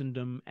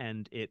Christendom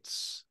and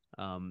its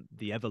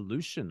the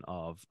evolution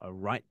of a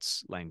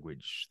rights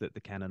language that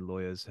the canon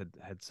lawyers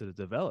had sort of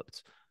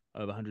developed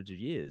over hundreds of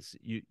years,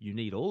 you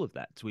need all of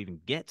that to even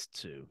get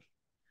to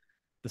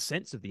the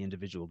sense of the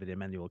individual that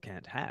Immanuel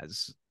Kant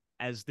has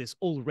as this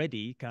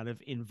already kind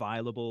of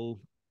inviolable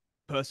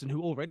person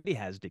who already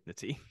has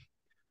dignity,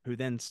 who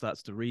then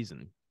starts to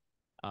reason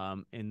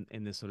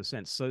in this sort of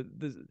sense. So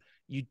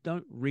you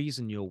don't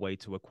reason your way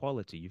to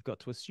equality. You've got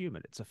to assume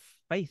it. It's a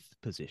faith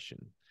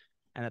position.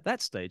 And at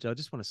that stage, I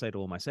just want to say to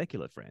all my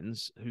secular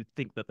friends who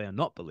think that they're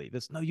not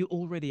believers, no, you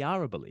already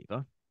are a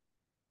believer.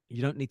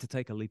 You don't need to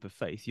take a leap of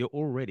faith. You're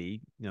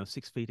already,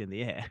 6 feet in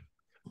the air.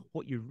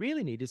 What you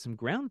really need is some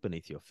ground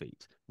beneath your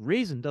feet.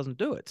 Reason doesn't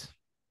do it.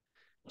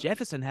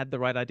 Jefferson had the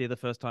right idea the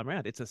first time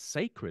around. It's a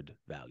sacred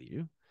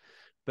value,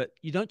 but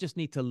you don't just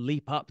need to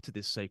leap up to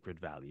this sacred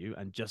value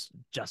and just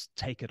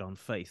take it on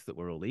faith that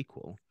we're all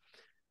equal.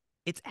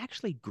 It's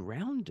actually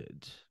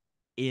grounded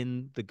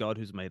in the God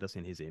who's made us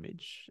in his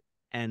image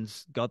And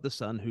God the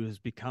Son, who has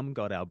become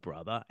God our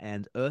brother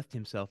and earthed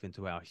himself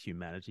into our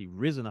humanity,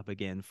 risen up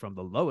again from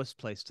the lowest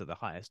place to the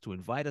highest to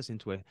invite us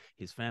into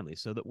his family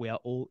so that we are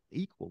all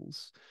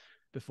equals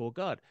before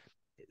God.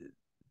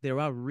 There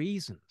are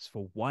reasons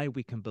for why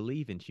we can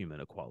believe in human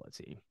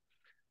equality.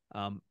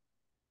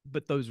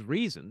 But those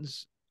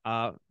reasons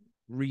are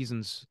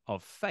reasons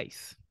of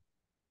faith.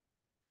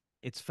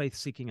 It's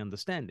faith-seeking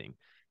understanding.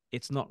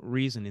 It's not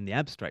reason in the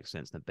abstract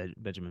sense that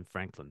Benjamin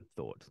Franklin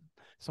thought.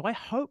 So I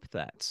hope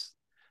that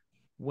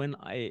when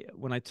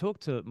I talk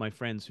to my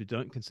friends who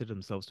don't consider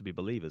themselves to be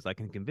believers, I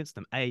can convince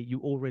them, A, you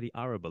already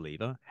are a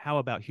believer. How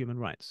about human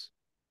rights?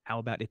 How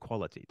about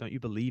equality? Don't you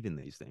believe in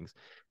these things?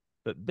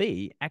 But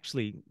B,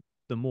 actually,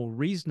 the more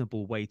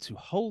reasonable way to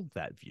hold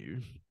that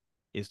view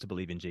is to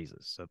believe in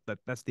Jesus. So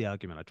that's the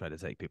argument I try to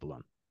take people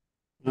on.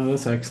 Oh,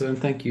 that's excellent.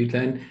 Thank you,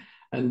 Glenn.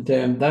 And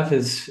that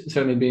has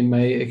certainly been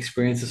my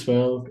experience as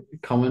well,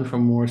 coming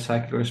from more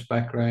secularist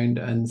background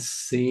and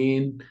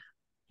seeing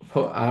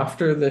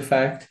after the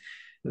fact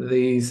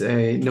these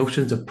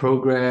notions of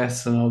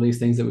progress and all these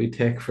things that we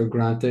take for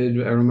granted.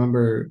 I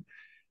remember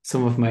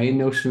some of my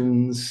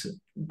notions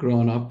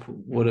growing up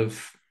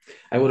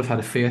I would have had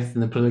a faith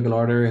in the political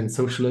order and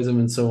socialism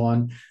and so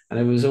on. And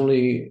it was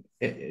only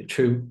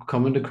through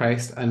coming to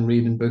Christ and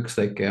reading books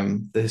like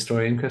the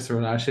historian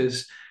Christopher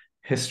Nash's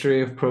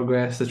History of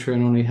Progress, The True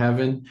and Only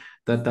Heaven,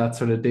 that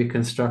sort of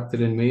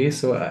deconstructed in me.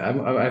 So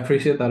I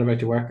appreciate that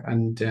about your work.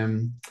 And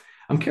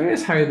I'm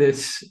curious how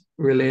this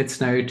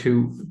relates now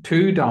to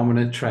two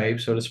dominant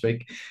tribes, so to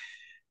speak.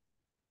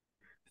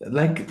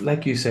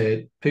 Like you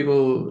said,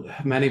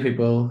 many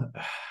people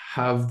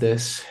have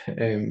this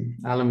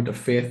element of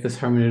faith, this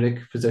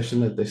hermeneutic position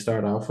that they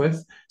start off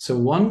with. So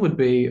one would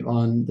be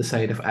on the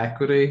side of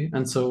equity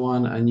and so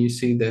on, and you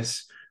see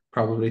this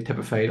probably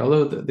typified,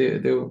 although they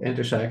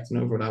intersect and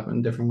overlap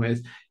in different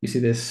ways. You see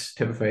this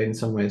typified in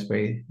some ways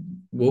by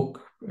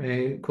woke,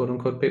 quote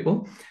unquote,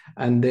 people,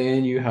 and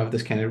then you have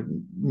this kind of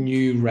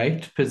new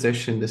right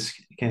position, this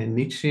kind of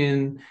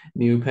Nietzschean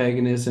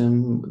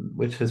neo-paganism,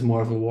 which has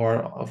more of a war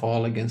of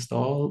all against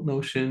all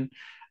notion,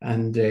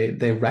 and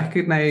they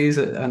recognize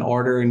an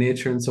order in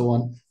nature and so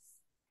on,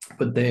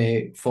 but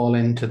they fall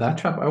into that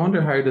trap. I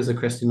wonder, how does a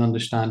Christian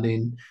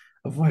understanding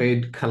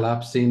avoid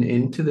collapsing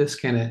into this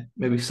kind of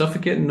maybe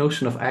suffocating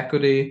notion of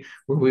equity,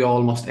 where we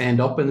all must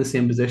end up in the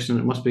same position?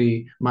 It must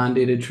be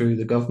mandated through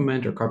the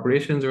government or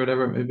corporations or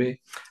whatever it may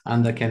be,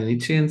 and that kind of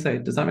Nietzschean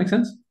side. Does that make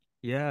sense?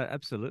 Yeah,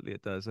 absolutely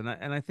it does. And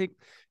I think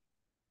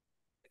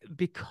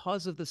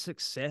because of the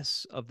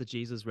success of the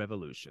Jesus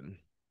Revolution,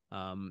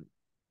 um,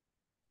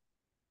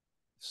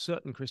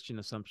 certain Christian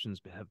assumptions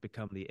have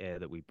become the air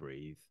that we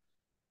breathe.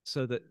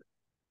 So that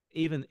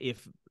even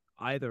if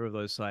either of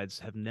those sides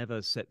have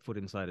never set foot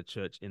inside a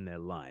church in their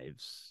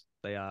lives,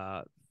 they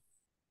are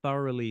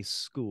thoroughly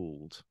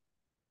schooled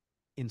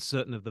in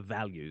certain of the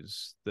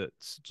values that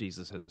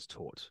Jesus has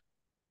taught.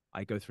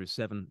 I go through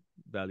 7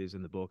 values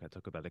in the book. I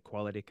talk about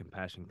equality,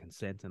 compassion,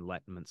 consent,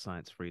 enlightenment,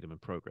 science, freedom,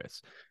 and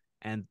progress.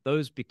 And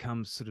those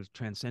become sort of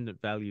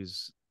transcendent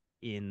values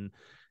in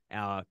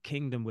our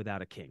kingdom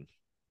without a king.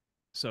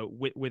 So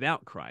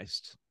without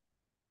Christ,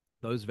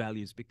 those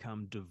values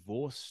become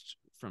divorced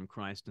from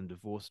Christ and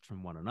divorced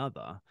from one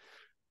another,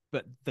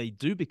 but they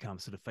do become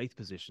sort of faith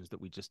positions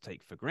that we just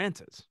take for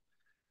granted.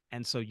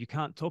 And so you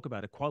can't talk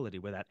about equality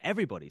without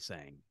everybody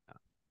saying,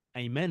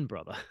 amen,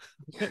 brother.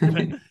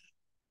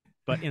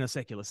 but in a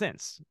secular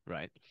sense,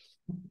 right?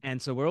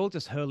 And so we're all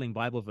just hurling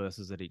Bible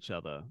verses at each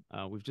other.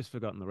 We've just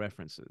forgotten the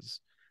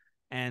references.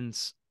 And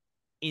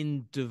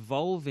in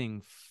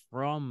devolving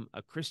from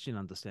a Christian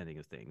understanding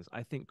of things,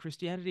 I think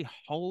Christianity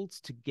holds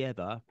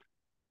together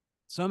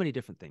so many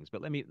different things.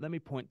 But let me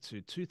point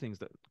to 2 things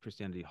that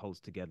Christianity holds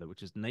together,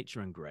 which is nature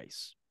and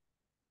grace.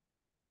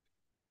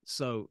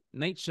 So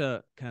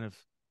nature, kind of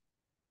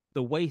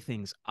the way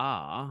things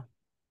are,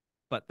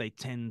 but they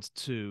tend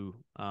to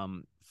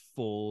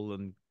fall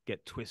and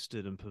get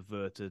twisted and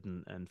perverted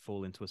and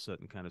fall into a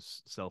certain kind of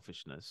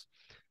selfishness.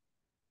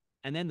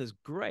 And then there's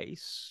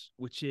grace,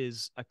 which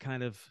is a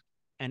kind of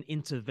an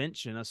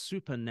intervention, a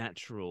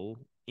supernatural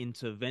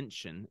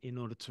intervention in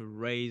order to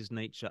raise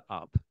nature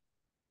up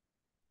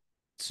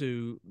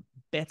to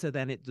better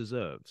than it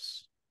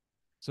deserves.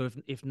 So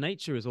if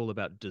nature is all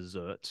about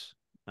desert,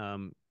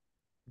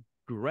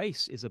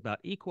 grace is about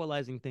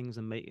equalizing things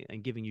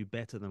and giving you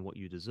better than what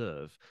you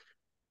deserve.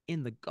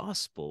 In the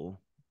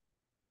gospel,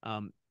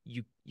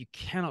 you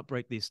cannot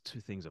break these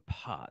 2 things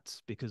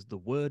apart, because the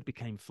word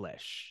became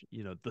flesh.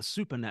 You know, the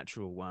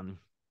supernatural one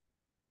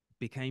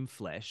became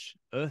flesh,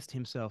 earthed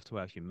himself to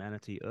our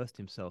humanity, earthed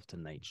himself to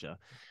nature,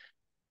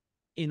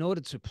 in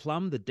order to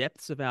plumb the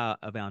depths of our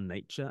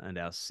nature and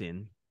our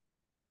sin,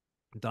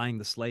 dying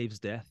the slave's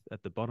death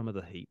at the bottom of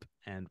the heap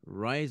and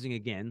rising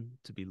again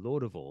to be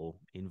Lord of all,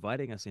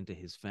 inviting us into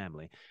his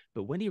family.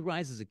 But when he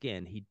rises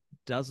again, he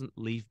doesn't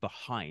leave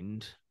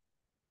behind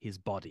his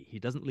body. He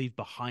doesn't leave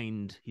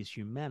behind his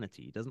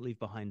humanity. He doesn't leave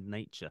behind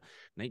nature.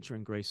 Nature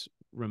and grace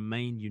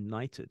remain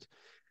united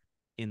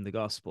in the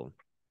gospel.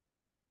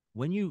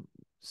 when you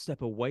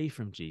step away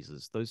from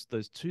Jesus,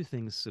 those two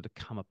things sort of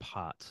come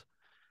apart.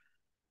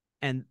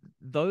 And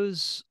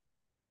those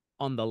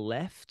on the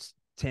left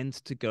tend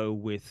to go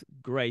with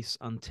grace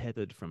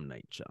untethered from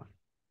nature.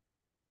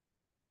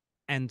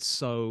 And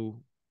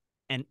so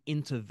an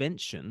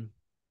intervention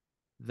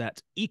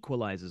that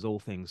equalizes all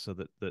things so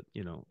that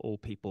all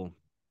people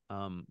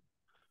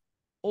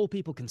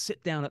can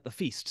sit down at the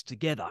feast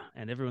together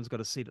and everyone's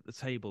got a seat at the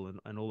table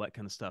and all that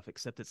kind of stuff,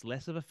 except it's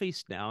less of a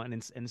feast now. And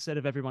instead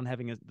of everyone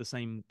having the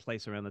same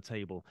place around the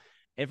table,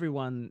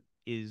 everyone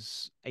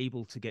is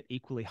able to get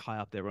equally high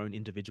up their own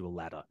individual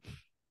ladder,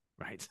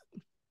 right?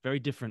 Very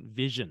different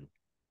vision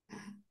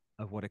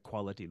of what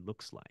equality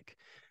looks like.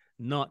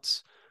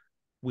 Not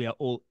we are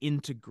all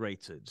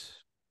integrated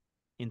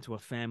into a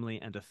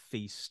family and a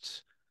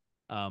feast,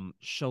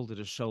 shoulder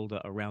to shoulder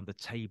around the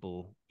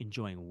table,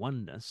 enjoying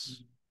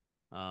oneness.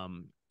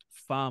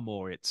 Far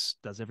more it's,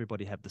 does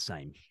everybody have the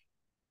same?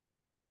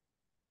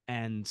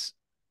 And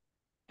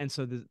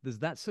so there's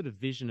that sort of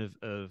vision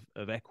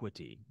of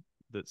equity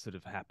that sort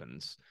of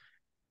happens.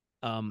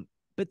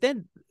 But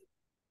then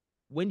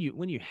when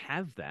you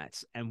have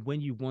that, and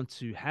when you want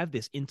to have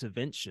this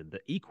intervention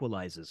that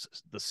equalizes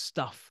the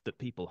stuff that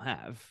people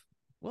have,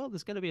 well,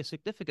 there's going to be a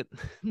significant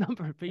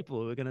number of people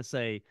who are going to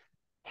say,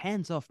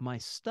 hands off my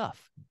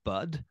stuff,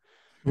 bud.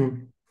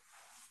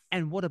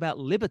 And what about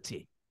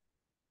liberty?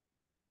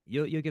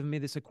 You're giving me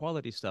this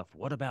equality stuff.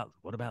 What about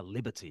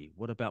liberty?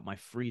 What about my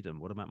freedom?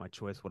 What about my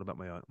choice? What about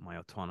my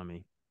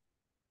autonomy?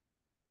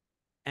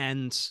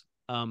 And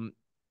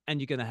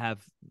you're going to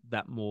have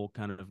that more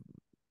kind of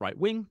right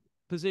wing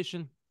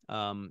position,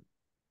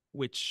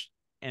 which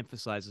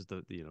emphasizes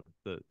the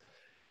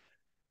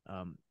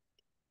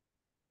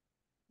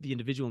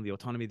individual and the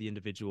autonomy of the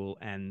individual,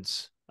 and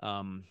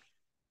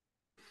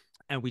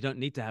we don't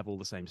need to have all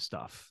the same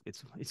stuff.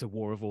 It's a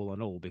war of all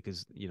on all,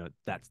 because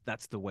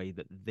that's the way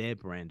that their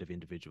brand of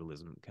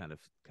individualism kind of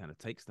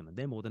takes them, and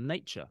they're more the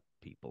nature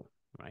people,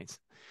 right?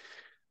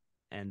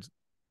 And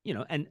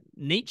and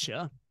Nietzsche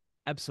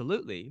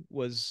absolutely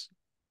was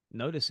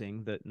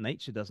noticing that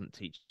nature doesn't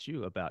teach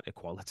you about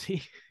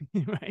equality,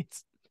 right?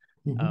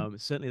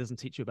 Certainly doesn't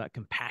teach you about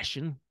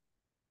compassion.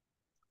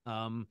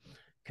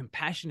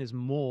 Compassion is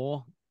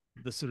more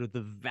the sort of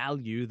the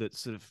value that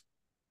sort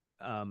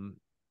of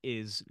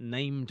is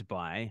named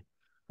by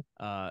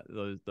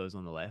those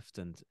on the left,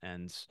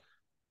 and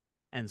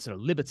sort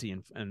of liberty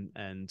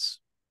and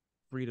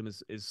freedom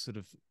is sort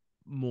of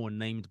more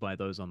named by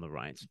those on the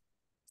right.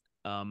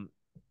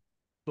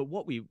 But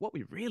what we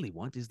really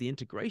want is the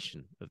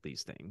integration of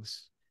these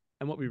things,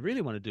 and what we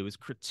really want to do is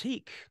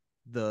critique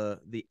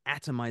the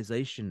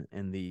atomization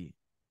and the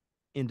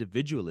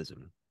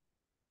individualism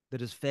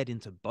that is fed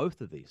into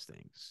both of these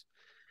things,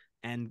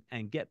 and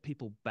get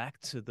people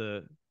back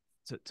to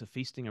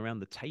feasting around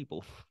the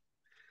table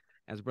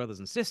as brothers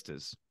and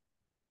sisters,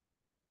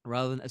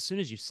 rather than, as soon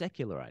as you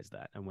secularize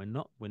that, and we're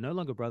no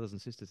longer brothers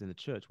and sisters in the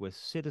church, we're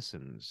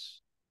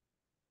citizens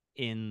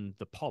in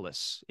the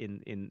polis,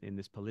 in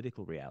this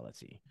political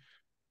reality,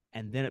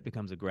 and then it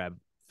becomes a grab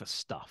for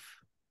stuff.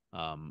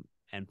 And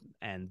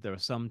there are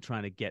some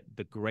trying to get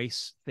the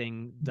grace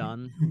thing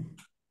done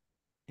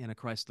in a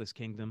Christless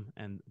kingdom,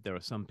 and there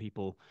are some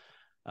people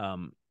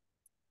trying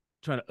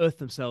to earth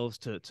themselves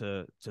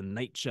to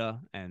nature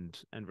and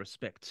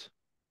respect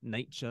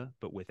nature,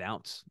 but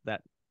without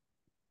that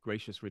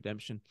gracious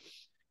redemption.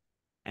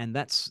 And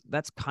that's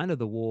kind of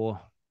the war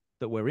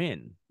that we're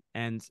in.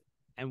 And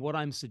what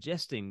I'm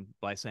suggesting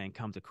by saying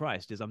come to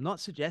Christ is, I'm not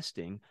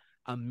suggesting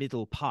a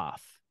middle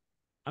path.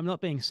 I'm not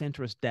being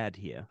centrist dad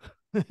here.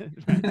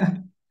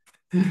 Right?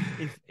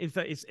 In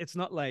fact, it's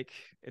not like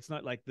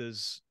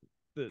there's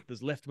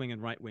left wing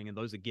and right wing, and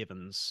those are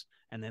givens,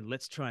 and then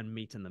let's try and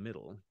meet in the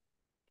middle.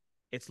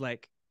 It's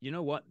like, you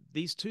know what?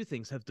 These two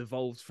things have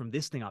devolved from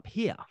this thing up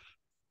here.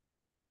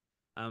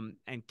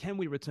 And can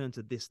we return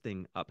to this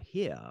thing up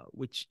here,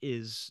 which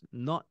is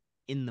not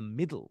in the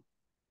middle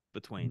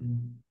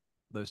between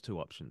those two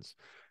options,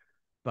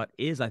 but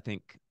is, I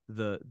think,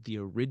 the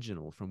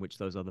original from which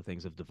those other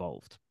things have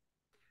devolved.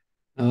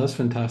 Oh, that's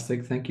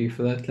fantastic. Thank you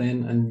for that,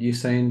 Glenn. And you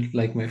sound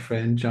like my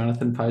friend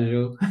Jonathan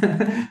Pajot.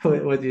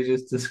 What you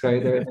just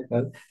described there, I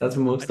think that's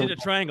most. I did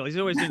a triangle. He's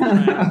always doing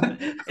the triangle.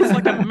 It's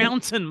like a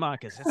mountain,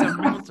 Marcus. It's a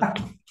mountain.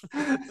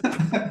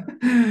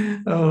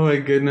 Oh my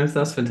goodness,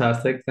 that's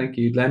fantastic. Thank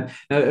you, Glenn.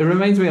 Now it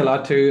reminds me a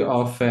lot too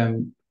of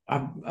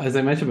as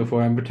I mentioned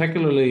before, I'm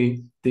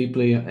particularly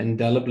deeply,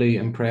 indelibly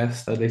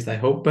impressed, at least I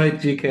hope, by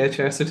G.K.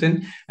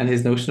 Chesterton and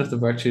his notion of the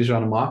virtues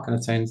run amok, and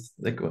it sounds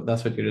like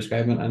that's what you're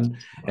describing. And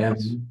Right.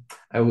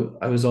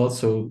 I was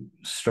also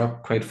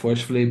struck quite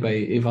forcefully by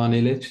Ivan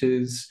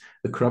Illich's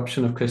The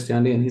Corruption of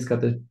Christianity, and he's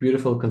got this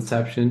beautiful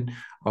conception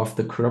of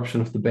the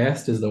corruption of the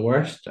best is the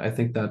worst. I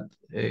think that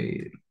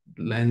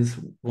lends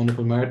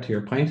wonderful merit to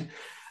your point.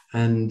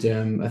 And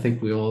I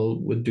think we all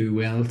would do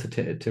well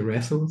to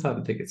wrestle with that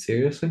and take it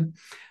seriously.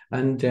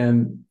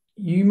 And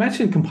You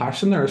mentioned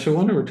compassion there, so I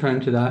want to return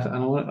to that, and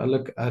I want to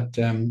look at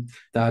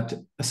that,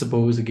 I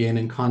suppose, again,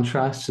 in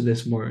contrast to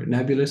this more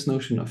nebulous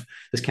notion of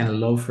this kind of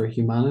love for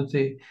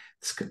humanity.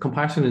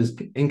 Compassion is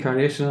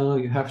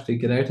incarnational. You have to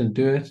get out and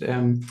do it.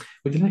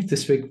 Would you like to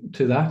speak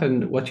to that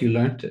and what you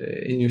learned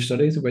in your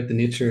studies about the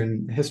nature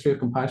and history of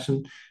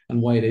compassion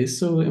and why it is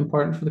so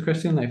important for the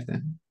Christian life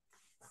then?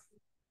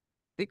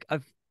 think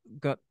I've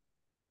got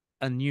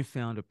a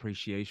newfound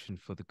appreciation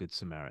for the Good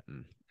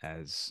Samaritan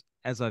as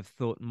I've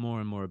thought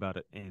more and more about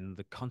it in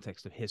the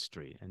context of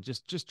history, and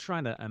just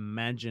trying to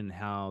imagine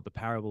how the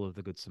parable of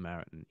the Good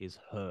Samaritan is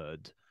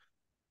heard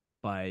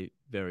by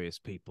various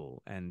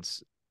people. And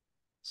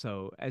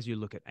so as you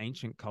look at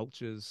ancient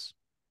cultures,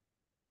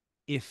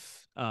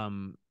 if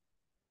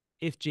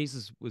if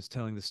Jesus was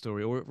telling the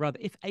story, or rather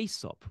if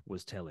Aesop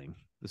was telling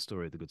the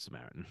story of the Good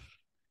Samaritan,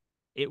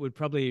 it would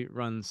probably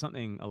run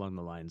something along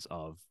the lines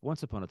of,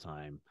 once upon a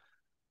time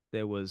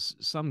there was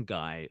some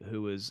guy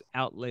who was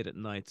out late at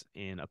night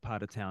in a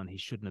part of town he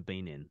shouldn't have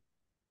been in.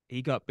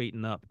 He got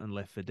beaten up and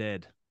left for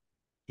dead.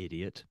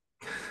 Idiot.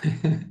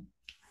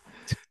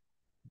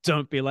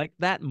 Don't be like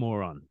that,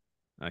 moron.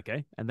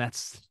 Okay. And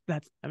that's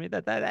I mean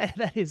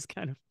that is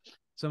kind of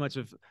so much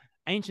of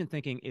ancient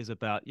thinking is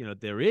about,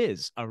 there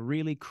is a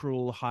really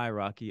cruel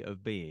hierarchy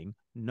of being.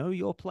 Know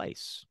your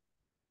place.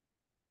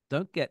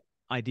 Don't get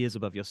ideas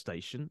above your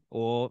station,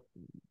 or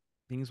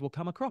things will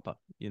come a cropper,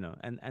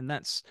 and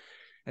that's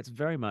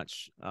very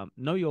much,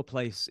 know your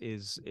place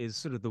is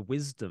sort of the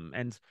wisdom.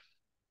 And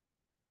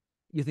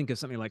you think of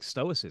something like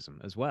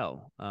stoicism as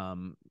well. Uh,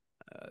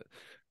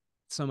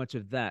 so much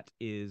of that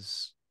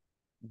is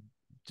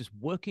just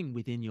working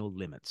within your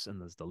limits, and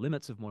there's the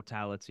limits of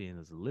mortality, and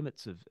there's the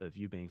limits of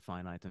you being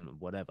finite and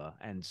whatever,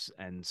 and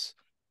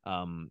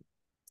um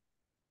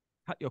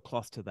cut your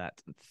cloth to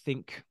that.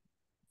 Think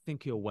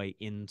your way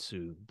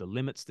into the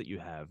limits that you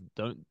have.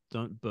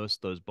 Don't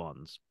burst those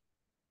bonds,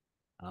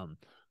 um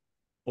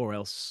or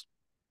else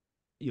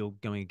you're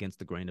going against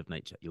the grain of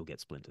nature. You'll get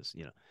splinters.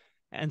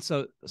 And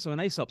so an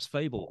Aesop's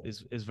fable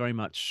is very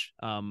much,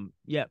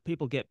 yeah,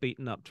 people get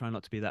beaten up. Try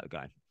not to be that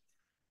guy.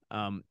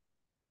 Um,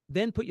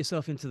 then put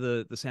yourself into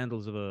the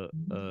sandals of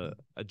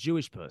a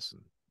Jewish person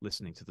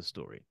listening to the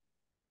story.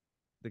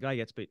 The guy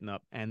gets beaten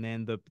up, and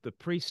then the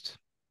priest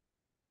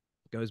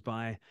goes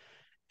by,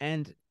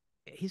 and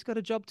he's got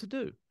a job to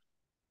do.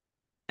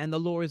 And the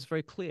law is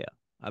very clear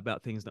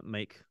about things that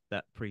make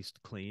that priest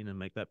clean and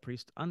make that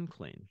priest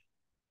unclean.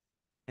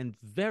 And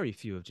very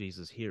few of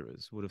Jesus'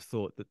 hearers would have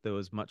thought that there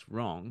was much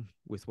wrong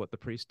with what the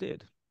priest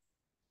did.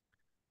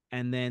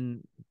 And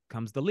then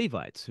comes the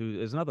Levite, who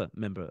is another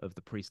member of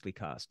the priestly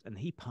caste, and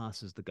he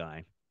passes the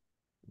guy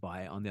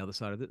by on the other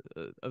side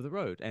of the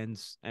road.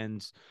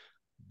 And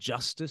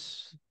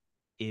justice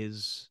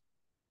is,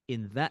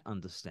 in that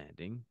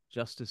understanding,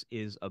 justice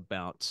is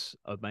about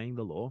obeying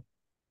the law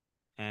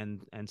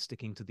and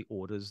sticking to the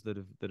orders that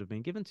have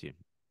been given to you.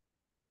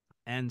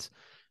 And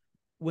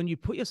when you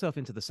put yourself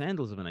into the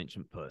sandals of an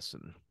ancient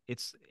person,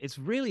 it's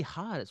really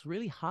hard. It's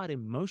really hard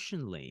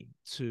emotionally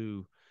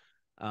to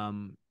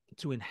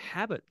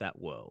inhabit that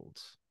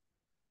world,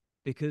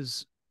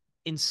 because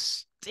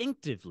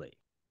instinctively,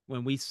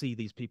 when we see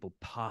these people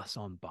pass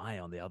on by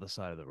on the other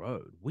side of the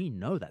road, we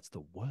know that's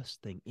the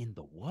worst thing in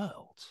the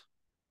world.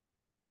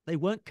 They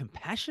weren't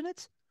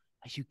compassionate.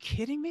 Are you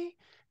kidding me?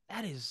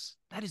 That is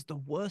the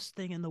worst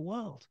thing in the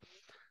world.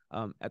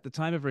 At the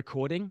time of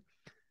recording,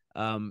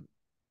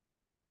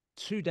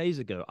 2 days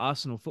ago,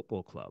 Arsenal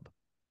Football Club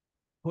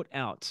put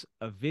out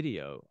a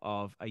video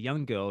of a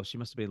young girl. She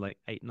must have been like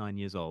 8, 9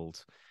 years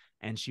old.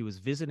 And she was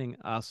visiting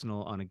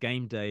Arsenal on a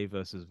game day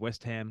versus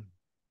West Ham.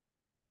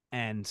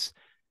 And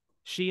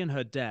she and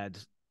her dad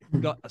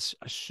got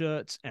a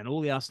shirt, and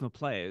all the Arsenal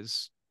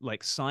players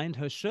like signed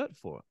her shirt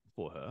for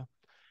her.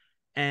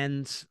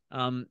 And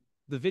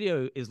the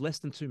video is less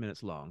than 2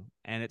 minutes long,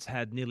 and it's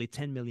had nearly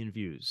 10 million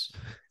views.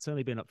 It's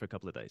only been up for a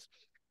couple of days.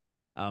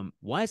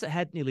 Why has it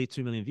had nearly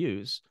 2 million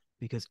views?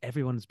 Because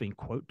everyone has been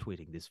quote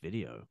tweeting this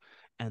video,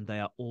 and they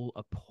are all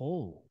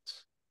appalled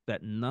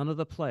that none of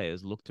the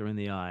players looked her in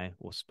the eye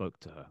or spoke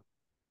to her.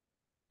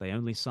 They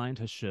only signed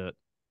her shirt,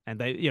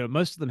 and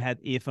most of them had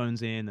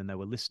earphones in, and they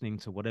were listening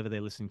to whatever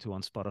they're listening to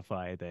on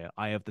Spotify, their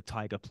Eye of the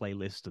Tiger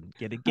playlist, and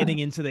getting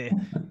into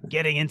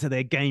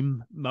their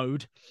game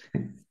mode.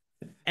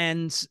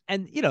 And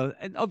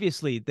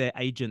obviously their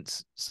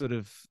agents sort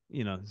of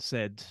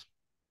said,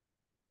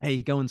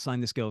 hey, go and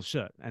sign this girl's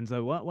shirt. And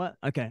so what?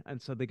 Okay. And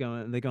so they go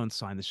and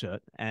sign the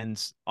shirt, and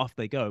off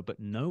they go. But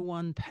no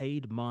one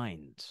paid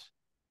mind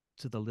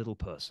to the little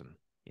person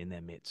in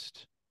their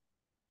midst.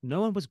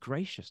 No one was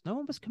gracious. No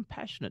one was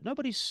compassionate.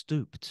 Nobody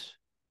stooped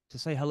to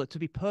say hello, to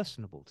be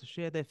personable, to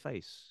share their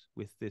face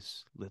with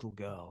this little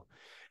girl.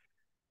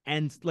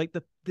 And like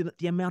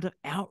the amount of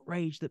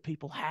outrage that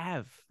people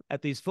have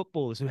at these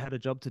footballers who had a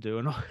job to do,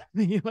 and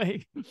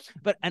like,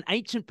 but an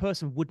ancient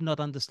person would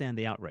not understand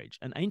the outrage.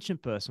 An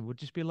ancient person would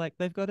just be like,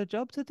 they've got a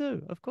job to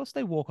do. Of course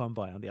they walk on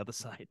by on the other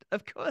side.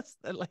 Of course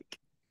they're like,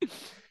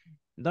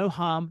 no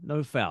harm,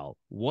 no foul.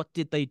 What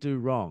did they do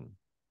wrong?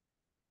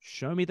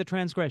 Show me the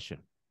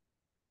transgression.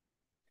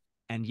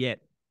 And yet,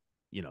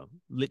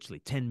 literally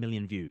 10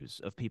 million views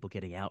of people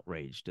getting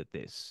outraged at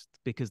this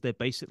because they're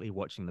basically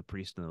watching the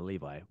priest and the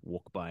Levi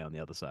walk by on the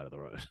other side of the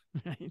road.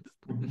 Right?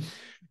 Mm-hmm.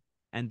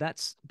 And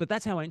that's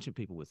how ancient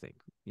people would think,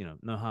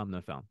 no harm,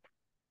 no foul.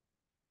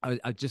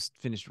 I just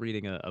finished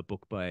reading a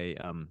book by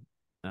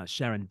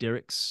Sharon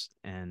Dirks,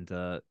 and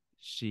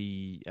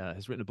she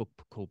has written a book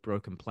called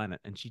Broken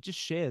Planet, and she just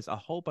shares a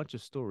whole bunch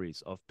of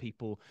stories of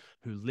people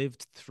who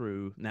lived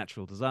through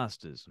natural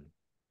disasters,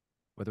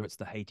 whether it's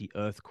the Haiti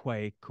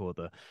earthquake or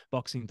the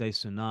Boxing Day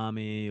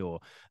tsunami or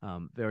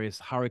various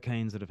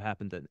hurricanes that have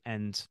happened.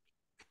 And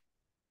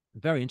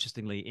very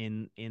interestingly,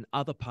 in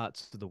other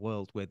parts of the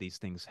world where these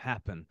things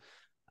happen,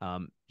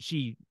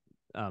 she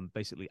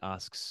basically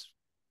asks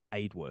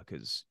aid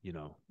workers,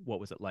 what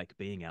was it like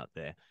being out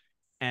there?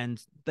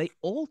 And they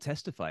all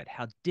testified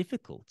how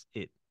difficult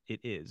it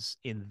is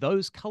in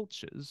those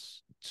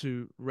cultures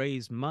to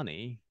raise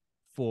money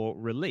for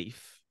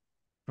relief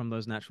from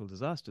those natural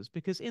disasters,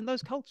 because in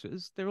those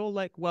cultures they're all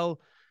like,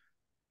 well,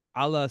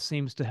 Allah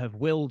seems to have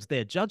willed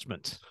their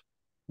judgment.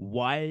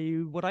 Why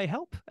would I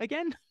help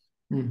again?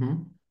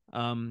 Mm-hmm.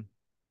 Um,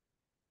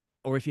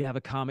 or if you have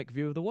a karmic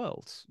view of the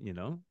world,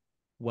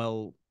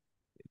 well,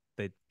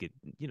 they get,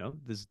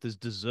 there's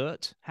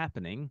desert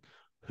happening.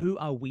 Who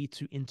are we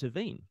to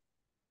intervene?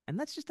 And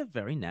that's just a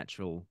very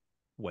natural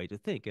way to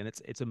think, and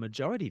it's a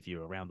majority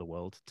view around the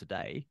world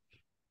today,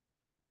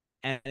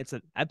 and it's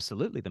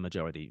absolutely the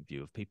majority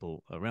view of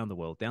people around the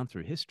world down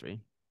through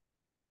history,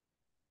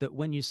 that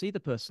when you see the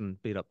person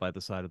beat up by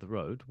the side of the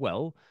road,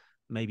 well,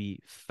 maybe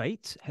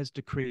fate has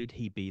decreed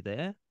he be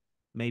there.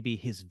 Maybe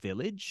his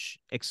village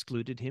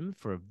excluded him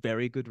for a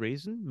very good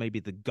reason.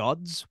 Maybe the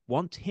gods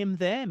want him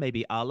there.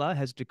 Maybe Allah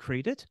has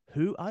decreed it.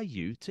 Who are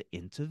you to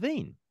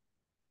intervene?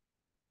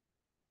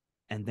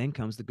 And then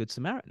comes the Good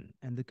Samaritan,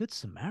 and the Good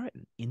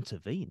Samaritan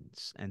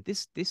intervenes. And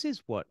this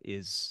is what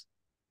is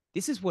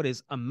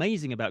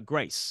amazing about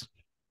grace.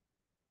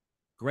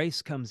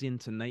 Grace comes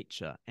into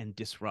nature and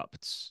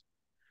disrupts,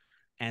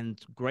 and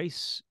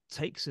grace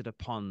takes it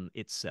upon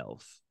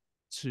itself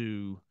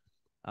to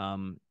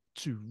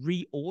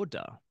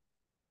reorder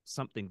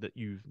something that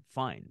you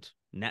find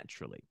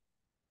naturally,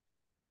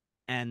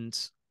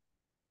 and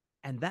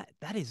that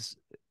is,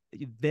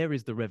 there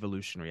is the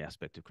revolutionary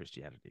aspect of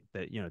Christianity.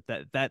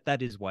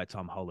 That is why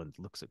Tom Holland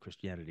looks at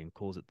Christianity and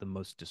calls it the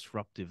most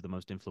disruptive, the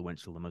most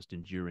influential, the most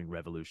enduring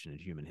revolution in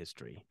human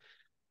history.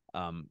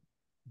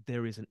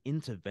 There is an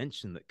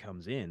intervention that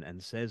comes in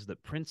and says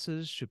that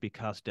princes should be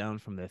cast down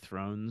from their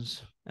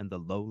thrones and the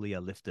lowly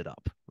are lifted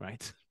up,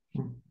 right?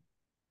 Mm-hmm.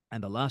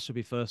 And the last shall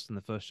be first and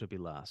the first shall be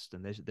last.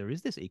 And there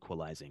is this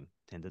equalizing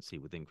tendency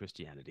within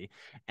Christianity,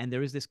 and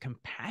there is this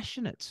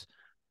compassionate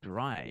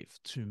drive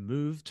to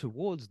move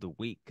towards the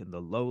weak and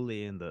the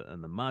lowly and the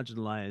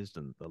marginalized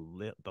and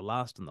the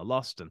last and the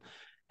lost,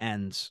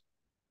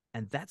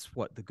 and that's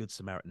what the Good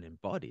Samaritan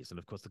embodies. And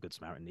of course, the Good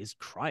Samaritan is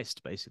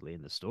Christ, basically,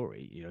 in the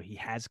story. He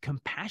has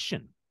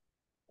compassion.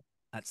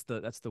 That's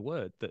the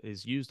word that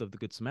is used of the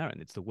Good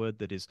Samaritan. It's the word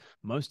that is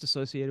most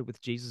associated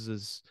with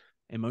Jesus's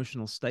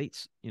emotional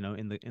state,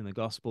 in the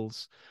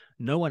Gospels.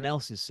 No one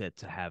else is said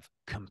to have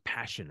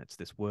compassion. It's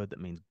this word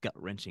that means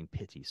gut-wrenching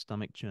pity,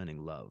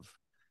 stomach-churning love.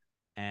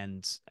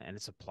 And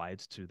it's applied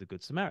to the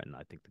Good Samaritan.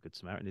 I think the Good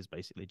Samaritan is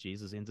basically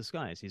Jesus in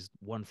disguise. He's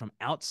one from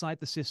outside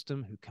the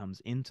system who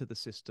comes into the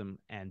system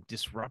and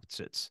disrupts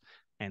it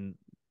and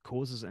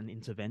causes an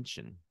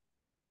intervention.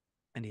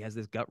 And he has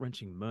this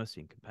gut-wrenching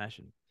mercy and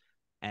compassion,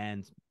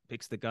 and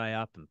picks the guy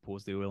up and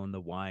pours the oil and the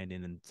wine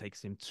in and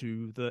takes him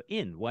to the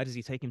inn. Why does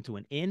he take him to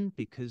an inn?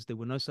 Because there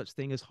were no such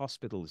thing as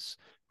hospitals.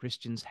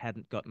 Christians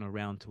hadn't gotten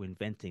around to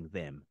inventing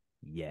them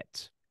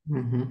yet.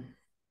 Mm-hmm.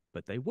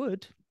 But they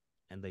would,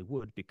 and they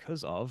would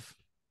because of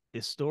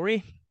this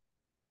story,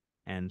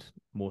 and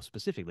more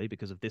specifically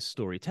because of this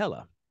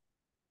storyteller,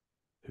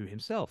 who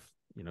himself,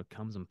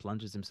 comes and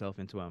plunges himself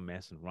into our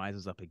mess and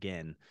rises up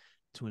again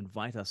to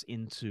invite us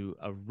into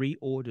a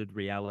reordered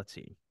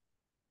reality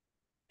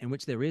in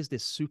which there is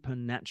this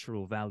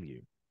supernatural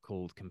value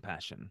called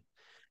compassion.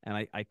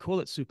 And I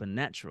call it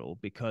supernatural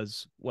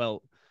because,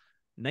 well,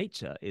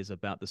 nature is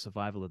about the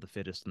survival of the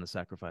fittest and the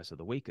sacrifice of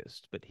the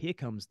weakest. But here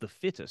comes the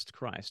fittest,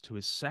 Christ, who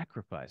is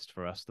sacrificed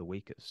for us, the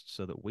weakest,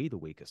 so that we, the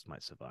weakest,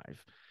 might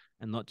survive.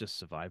 And not just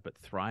survive, but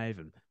thrive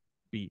and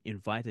be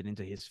invited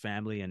into his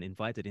family and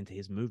invited into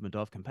his movement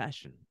of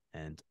compassion.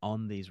 And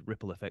on these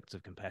ripple effects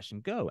of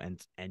compassion go.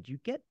 And you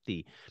get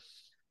the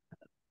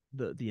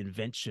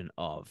invention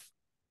of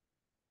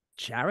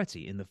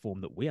charity in the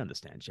form that we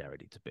understand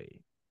charity to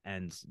be.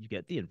 And you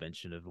get the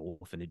invention of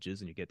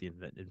orphanages, and you get the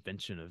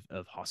invention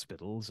of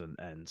hospitals,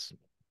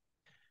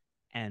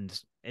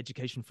 and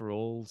education for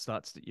all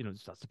starts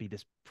to be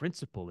this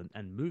principle,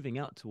 and moving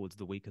out towards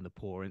the weak and the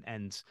poor,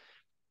 and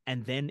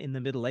then in the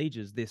Middle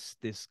Ages,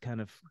 this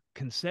kind of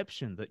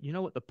conception that,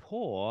 what, the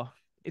poor,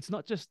 it's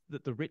not just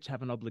that the rich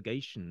have an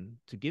obligation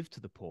to give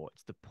to the poor,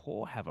 it's the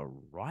poor have a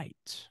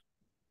right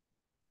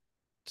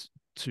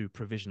to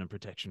provision and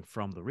protection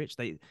from the rich.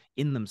 They,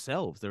 in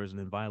themselves, there is an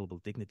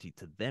inviolable dignity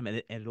to them,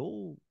 and it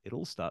all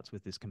starts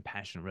with this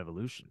compassion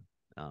revolution.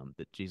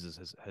 that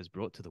Jesus has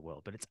brought to the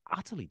world, but it's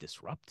utterly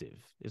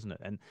disruptive, isn't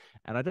it? And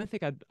I don't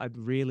think I'd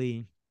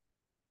really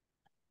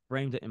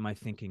framed it in my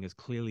thinking as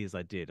clearly as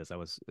I did, as I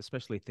was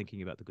especially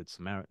thinking about the Good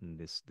Samaritan,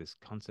 this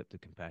concept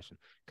of compassion.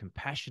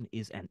 Compassion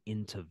is an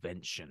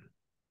intervention.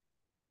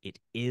 It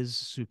is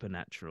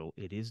supernatural.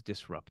 It is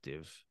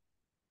disruptive.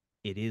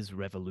 It is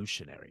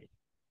revolutionary.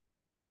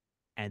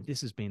 And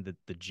this has been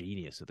the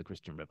genius of the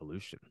Christian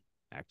Revolution,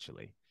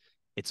 actually.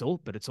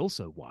 But it's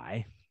also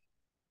why,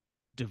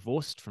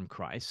 divorced from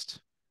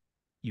Christ,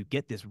 you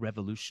get this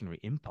revolutionary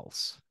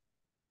impulse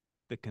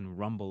that can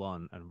rumble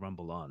on and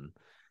rumble on,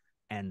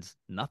 and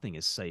nothing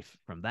is safe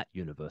from that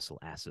universal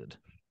acid.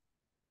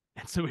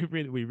 And so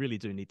we really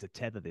do need to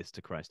tether this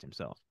to Christ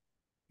himself.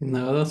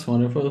 No, that's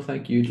wonderful.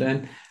 Thank you,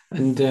 Glenn.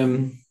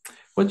 And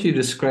what you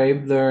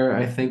described there,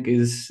 I think,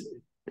 is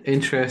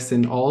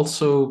interesting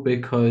also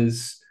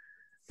because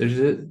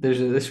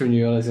this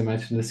renewal, as I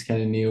mentioned, this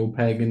kind of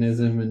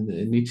neo-paganism and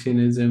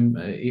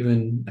Nietzscheanism.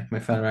 Even like my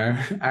fellow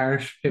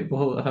Irish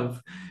people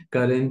have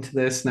got into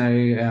this now.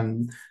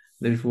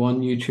 There's one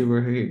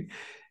YouTuber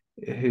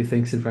who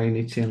thinks in very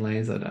Nietzschean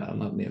lines that I'll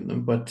not name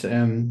them, but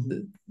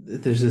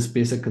there's this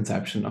basic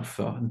conception of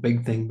the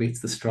big thing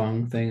beats the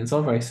strong thing. It's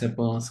all very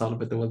simple. It's all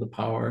about the will of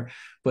power,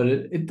 but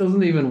it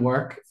doesn't even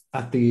work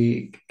at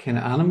the kind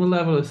of animal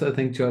level. As I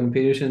think Jordan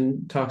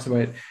Peterson talks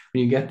about,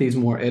 when you get these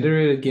more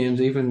iterated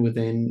games, even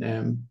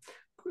within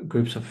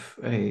groups of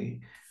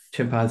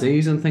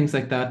chimpanzees and things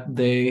like that,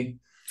 they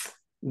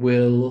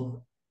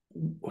will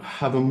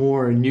have a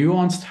more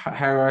nuanced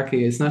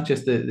hierarchy. It's not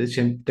just the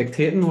chimp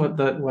dictating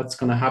what's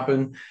going to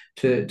happen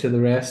to the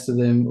rest of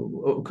them,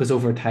 because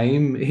over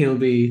time he'll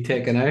be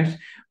taken out.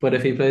 But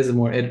if he plays a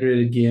more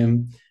iterated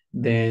game,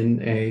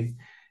 then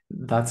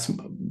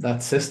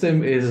that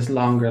system is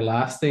longer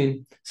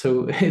lasting.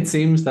 So it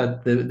seems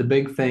that the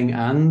big thing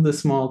and the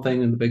small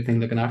thing, and the big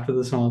thing looking after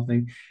the small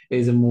thing,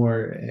 is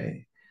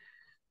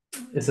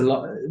it's a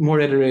lot more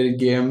iterated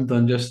game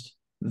than just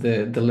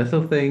the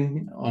little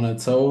thing on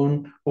its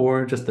own,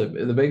 or just the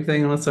big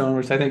thing on its own,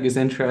 which I think is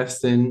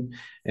interesting.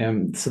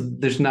 So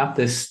there's not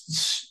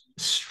this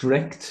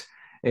strict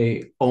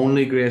a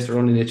only grace or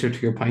only nature. To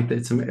your point,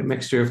 it's a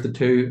mixture of the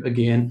two.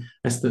 Again,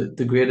 it's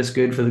the greatest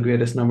good for the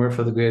greatest number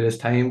for the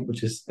greatest time,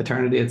 which is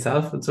eternity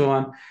itself, and so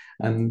on.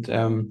 And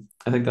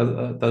I think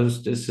that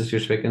was just as you're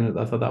speaking,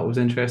 I thought that was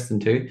interesting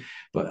too.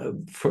 But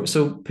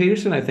so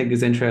Peterson, I think,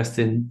 is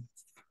interesting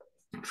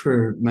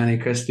for many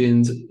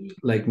Christians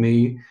like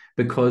me,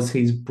 because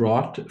he's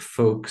brought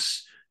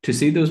folks to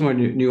see those more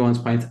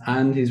nuanced points,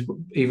 and he's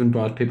even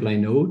brought people I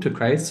know to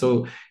Christ.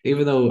 So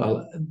even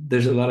though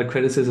there's a lot of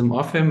criticism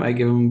of him, I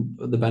give him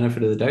the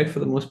benefit of the doubt for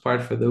the most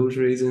part for those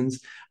reasons.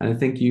 And I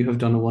think you have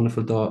done a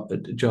wonderful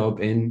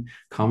job in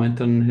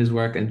commenting on his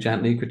work and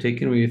gently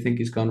critiquing where you think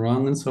he's gone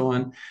wrong and so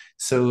on.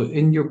 So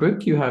in your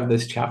book, you have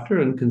this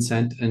chapter on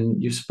consent,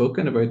 and you've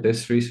spoken about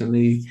this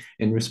recently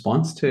in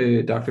response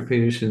to Dr.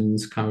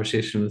 Peterson's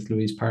conversation with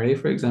Louise Parry,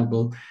 for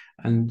example.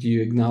 And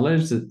you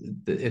acknowledge that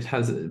it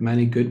has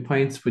many good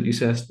points, but you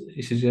suggest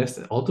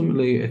that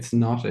ultimately it's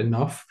not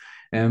enough.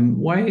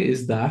 Why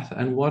is that?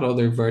 And what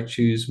other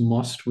virtues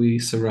must we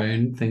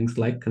surround things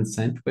like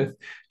consent with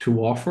to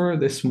offer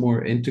this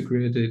more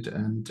integrated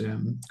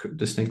and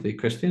distinctly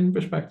Christian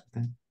perspective?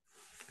 Then,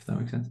 if that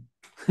makes sense.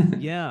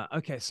 Yeah.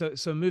 Okay.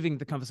 So moving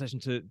the conversation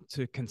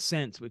to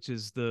consent, which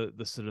is the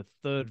sort of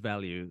third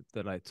value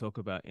that I talk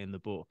about in the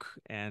book,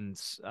 and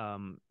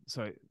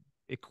so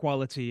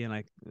equality, and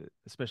I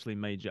especially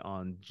major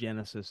on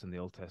Genesis and the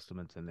Old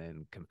Testament, and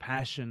then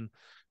compassion,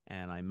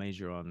 and I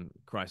major on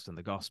Christ and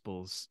the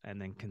Gospels,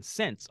 and then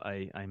consent,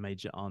 I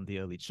major on the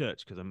early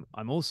church, because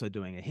I'm also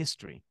doing a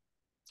history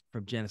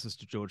from Genesis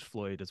to George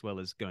Floyd, as well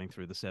as going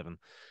through the 7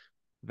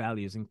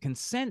 values. And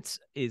consent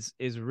is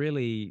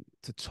really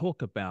to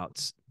talk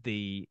about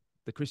the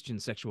Christian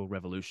sexual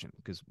revolution,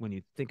 because when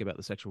you think about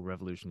the sexual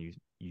revolution, you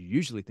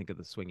usually think of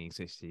the swinging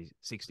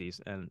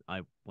 60s, and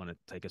I want to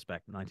take us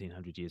back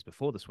 1900 years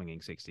before the swinging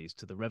 60s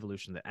to the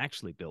revolution that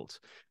actually built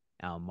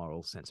our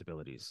moral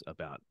sensibilities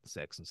about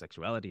sex and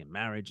sexuality and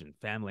marriage and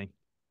family.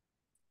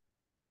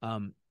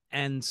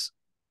 And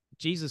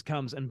Jesus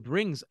comes and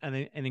brings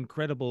an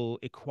incredible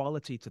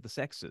equality to the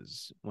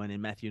sexes, when in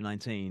Matthew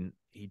 19,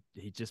 he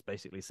just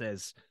basically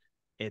says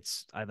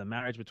it's either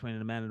marriage between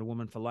a man and a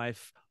woman for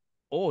life,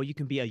 or you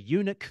can be a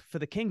eunuch for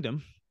the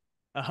kingdom.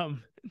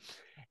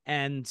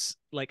 And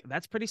like,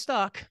 that's pretty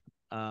stark.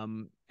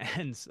 And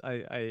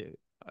I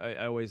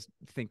always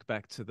think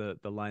back to the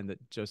line that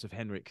Joseph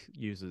Henrik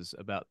uses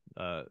about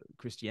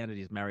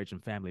Christianity's marriage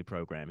and family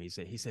program. He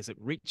says it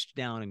reached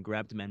down and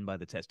grabbed men by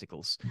the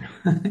testicles,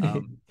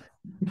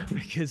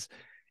 because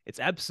it's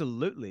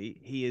absolutely,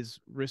 he is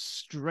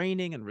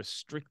restraining and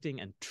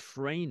restricting and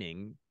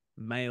training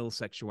male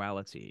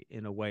sexuality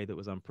in a way that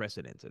was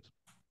unprecedented.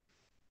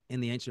 In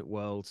the ancient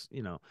world,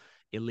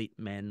 elite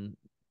men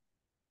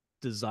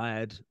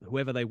desired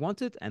whoever they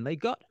wanted, and they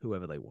got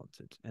whoever they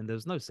wanted. And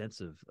there's no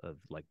sense of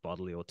like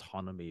bodily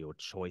autonomy or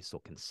choice or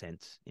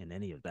consent in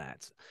any of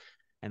that.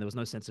 And there was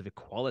no sense of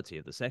equality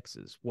of the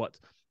sexes. What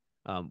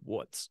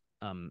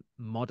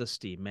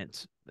modesty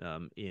meant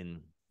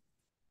in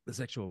the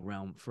sexual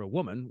realm for a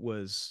woman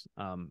was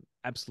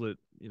absolute,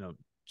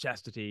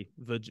 chastity,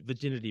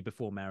 virginity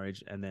before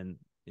marriage, and then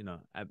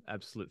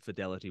absolute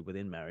fidelity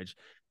within marriage.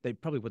 They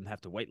probably wouldn't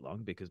have to wait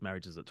long because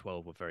marriages at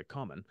 12 were very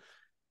common.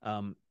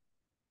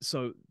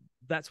 So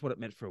that's what it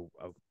meant for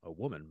a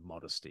woman,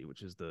 modesty,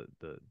 which is the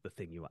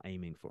thing you are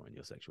aiming for in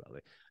your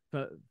sexuality.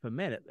 For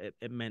men,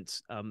 it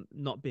meant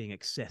not being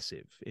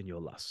excessive in your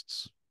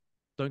lusts.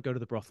 Don't go to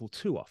the brothel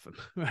too often,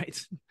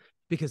 right?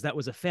 Because that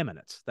was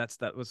effeminate.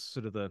 That was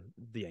sort of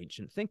the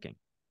ancient thinking.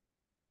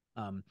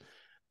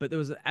 But there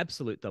was an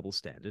absolute double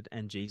standard,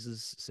 and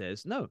Jesus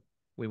says, no,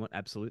 we want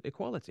absolute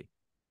equality.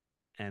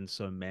 And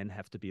so men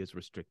have to be as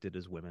restricted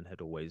as women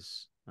had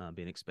always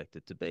been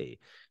expected to be.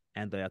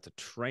 And they are to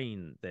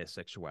train their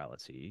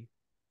sexuality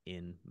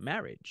in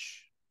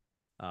marriage.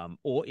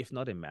 Or if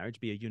not in marriage,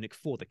 be a eunuch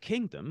for the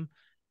kingdom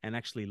and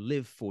actually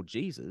live for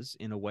Jesus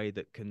in a way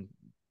that can,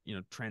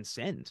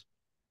 transcend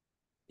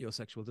your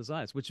sexual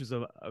desires, which is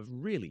a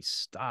really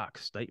stark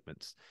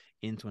statement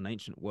into an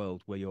ancient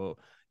world where your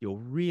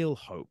real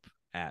hope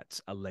at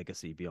a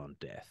legacy beyond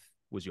death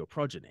was your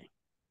progeny.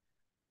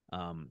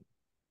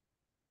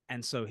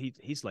 And so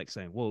he's like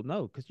saying, well,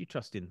 no, because you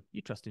trust in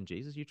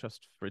Jesus, you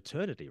trust for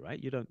eternity, right?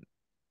 You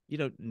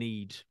don't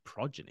need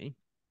progeny.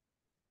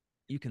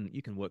 You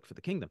can work for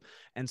the kingdom.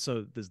 And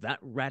so there's that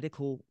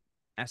radical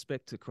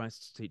aspect to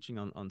Christ's teaching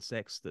on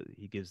sex, that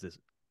he gives this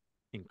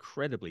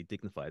incredibly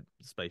dignified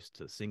space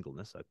to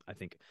singleness. I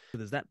think so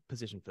there's that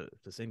position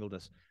for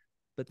singleness,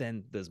 but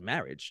then there's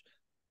marriage,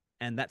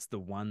 and that's the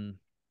one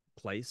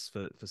place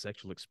for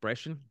sexual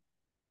expression,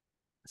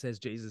 says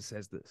Jesus,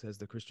 says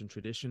the Christian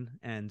tradition.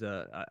 And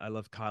I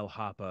love Kyle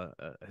Harper,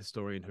 a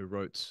historian who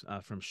wrote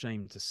From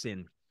Shame to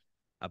Sin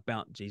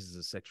about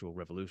Jesus' sexual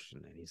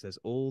revolution. And he says,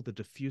 all the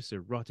diffuse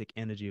erotic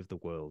energy of the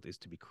world is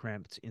to be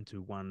cramped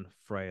into one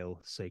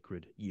frail,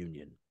 sacred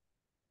union.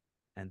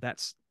 And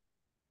that's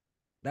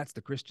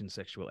the Christian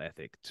sexual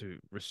ethic, to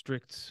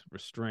restrict,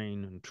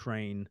 restrain, and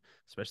train,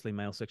 especially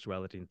male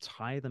sexuality, and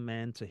tie the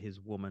man to his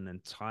woman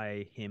and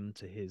tie him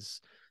to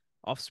his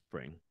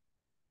offspring.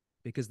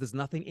 Because there's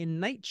nothing in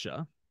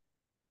nature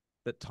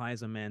that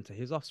ties a man to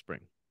his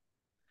offspring,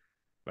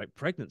 right?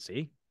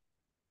 Pregnancy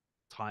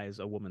ties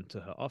a woman to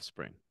her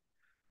offspring.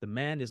 The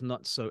man is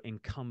not so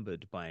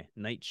encumbered by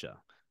nature.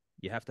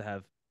 You have to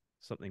have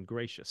something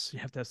gracious. You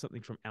have to have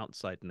something from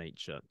outside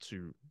nature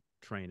to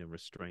train and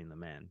restrain the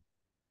man.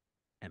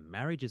 And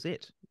marriage is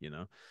it,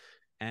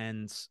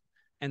 and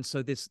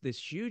so this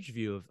huge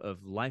view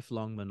of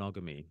lifelong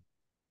monogamy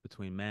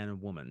between man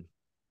and woman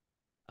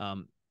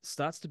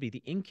starts to be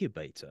the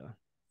incubator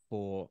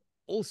for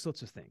all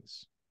sorts of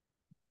things.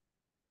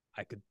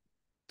 I could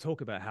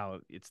talk about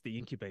how it's the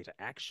incubator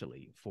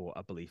actually for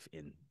a belief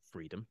in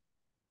freedom,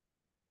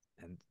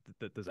 and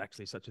that there's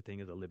actually such a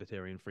thing as a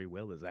libertarian free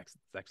will. There's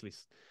actually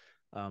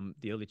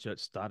the early church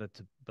started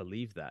to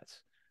believe that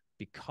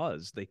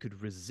because they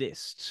could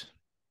resist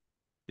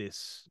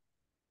this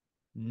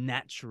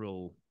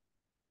natural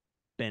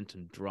bent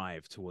and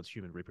drive towards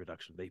human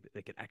reproduction.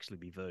 They could actually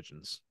be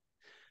virgins.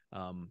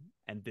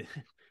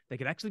 They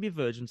could actually be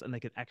virgins, and they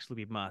could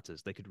actually be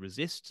martyrs. They could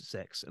resist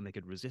sex, and they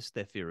could resist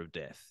their fear of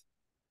death.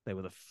 They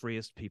were the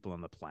freest people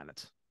on the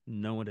planet.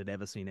 No one had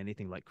ever seen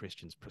anything like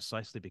Christians,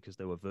 precisely because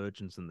they were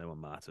virgins and they were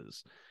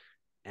martyrs.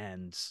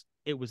 And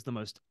it was the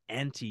most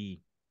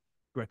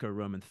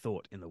anti-Greco-Roman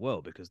thought in the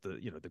world, because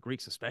the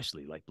Greeks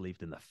especially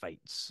believed in the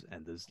fates,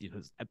 and there's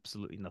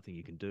absolutely nothing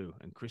you can do.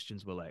 And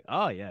Christians were like,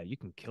 oh yeah, you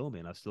can kill me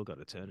and I've still got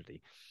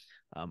eternity.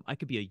 I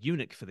could be a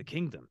eunuch for the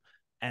kingdom,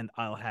 and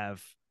I'll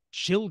have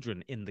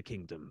children in the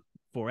kingdom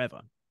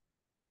forever.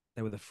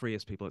 They were the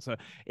freest people. So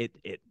it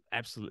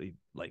absolutely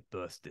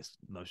birthed this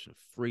notion of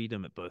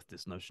freedom. It birthed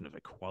this notion of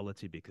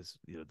equality, because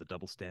the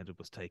double standard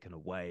was taken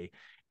away,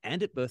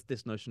 and it birthed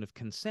this notion of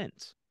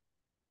consent.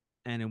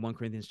 And in 1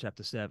 Corinthians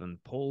chapter 7,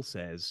 Paul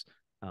says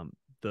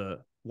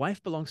the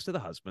wife belongs to the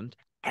husband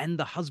and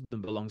the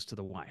husband belongs to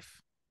the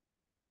wife.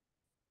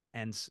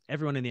 And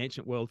everyone in the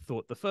ancient world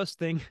thought the first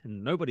thing,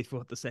 and nobody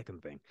thought the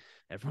second thing.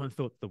 Everyone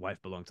thought the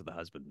wife belonged to the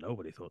husband.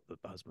 Nobody thought that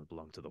the husband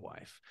belonged to the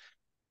wife.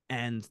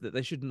 And that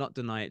they should not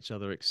deny each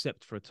other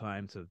except for a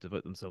time to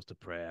devote themselves to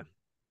prayer.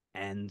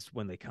 And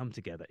when they come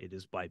together, it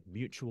is by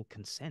mutual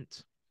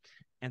consent.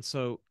 And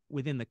so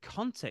within the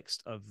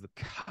context of the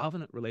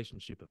covenant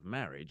relationship of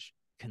marriage,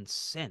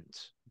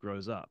 consent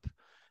grows up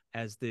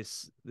as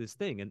this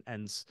thing.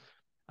 And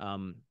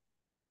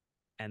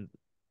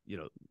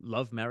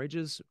love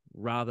marriages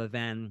rather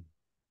than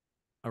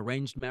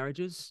arranged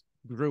marriages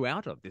grew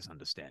out of this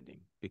understanding,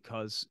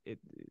 because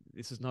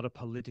this is not a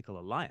political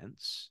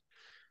alliance.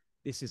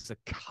 This is a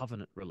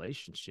covenant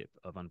relationship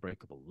of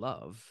unbreakable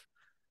love.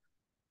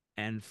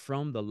 And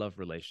from the love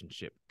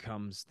relationship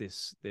comes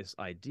this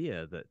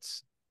idea that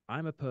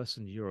I'm a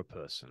person, you're a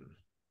person.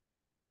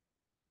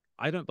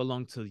 I don't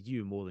belong to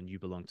you more than you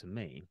belong to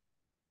me,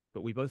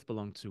 but we both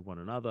belong to one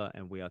another,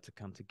 and we are to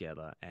come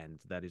together, and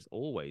that is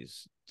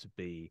always to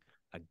be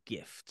a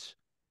gift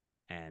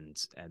and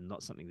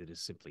not something that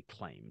is simply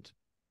claimed.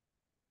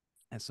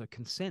 And so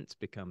consent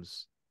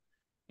becomes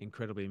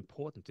incredibly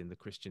important in the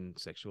Christian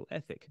sexual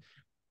ethic.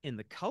 In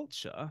the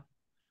culture,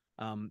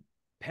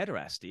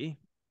 pederasty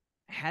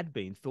had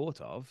been thought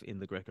of in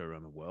the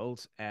Greco-Roman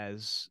world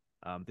as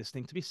this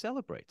thing to be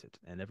celebrated,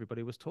 and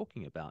everybody was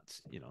talking about,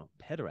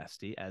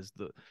 pederasty as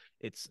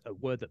it's a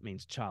word that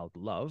means child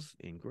love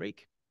in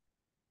Greek,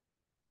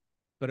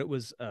 but it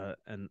was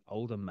an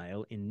older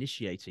male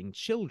initiating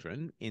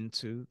children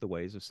into the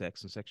ways of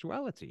sex and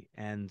sexuality,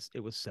 and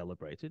it was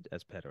celebrated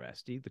as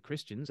pederasty. The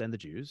Christians and the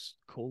Jews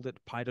called it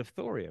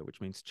paidophoria,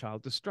 which means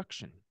child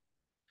destruction.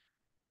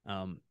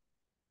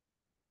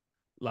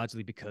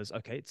 Largely because,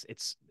 okay,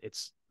 it's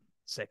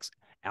sex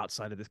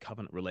outside of this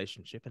covenant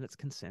relationship, and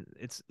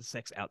it's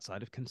sex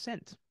outside of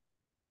consent,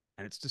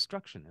 and it's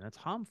destruction, and it's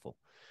harmful.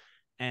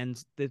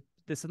 And there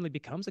suddenly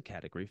becomes a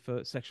category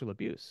for sexual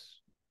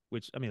abuse,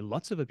 which, I mean,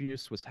 lots of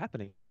abuse was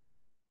happening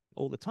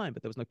all the time,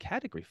 but there was no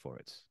category for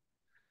it.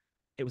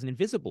 It was an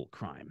invisible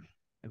crime.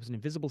 It was an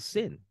invisible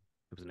sin.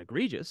 It was an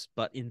egregious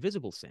but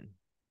invisible sin.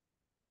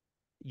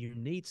 You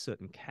need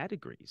certain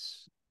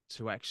categories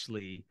to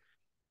actually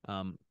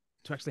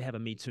have a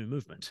Me Too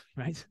movement,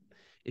 right?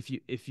 If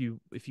you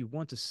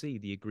want to see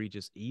the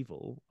egregious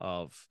evil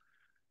of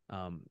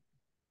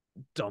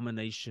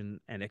domination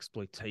and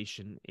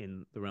exploitation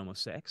in the realm of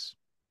sex,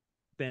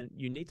 then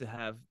you need to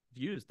have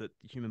views that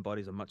human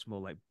bodies are much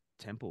more like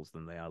temples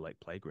than they are like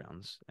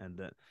playgrounds, and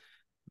that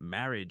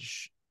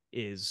marriage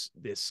is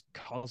this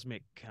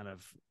cosmic kind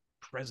of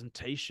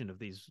presentation of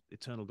these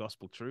eternal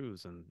gospel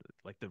truths, and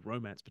like the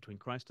romance between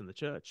Christ and the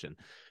church. And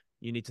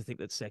you need to think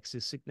that sex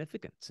is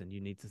significant, and you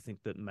need to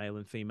think that male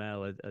and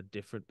female are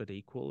different but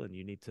equal, and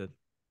you need to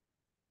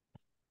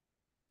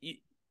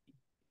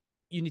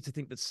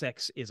think that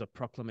sex is a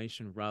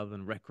proclamation rather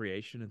than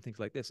recreation and things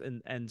like this.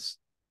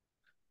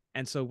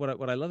 And so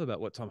what I love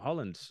about what Tom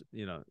Holland,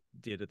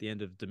 did at the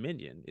end of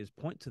Dominion is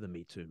point to the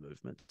Me Too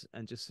movement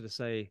and just sort of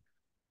say,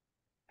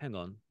 hang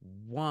on,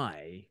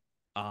 why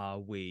are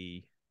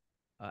we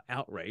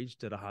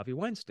outraged at a Harvey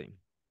Weinstein?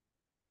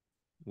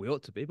 We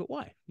ought to be, but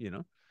why?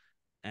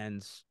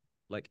 And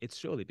like, it's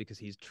surely because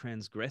he's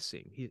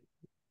transgressing.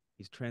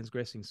 He's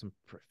transgressing some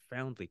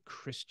profoundly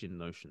Christian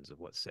notions of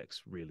what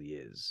sex really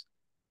is,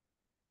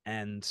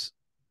 and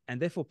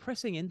therefore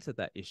pressing into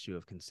that issue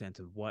of consent,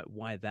 of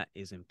why that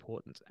is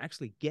important,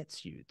 actually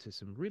gets you to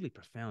some really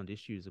profound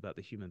issues about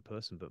the human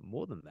person, but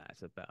more than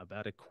that,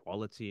 about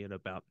equality and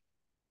about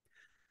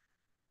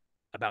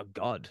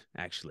God.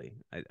 Actually,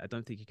 I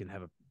don't think you can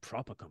have a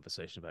proper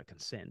conversation about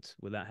consent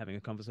without having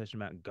a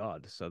conversation about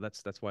God. So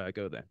that's why I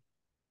go there.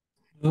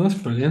 Well, that's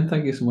brilliant.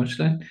 Thank you so much,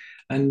 Len.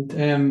 And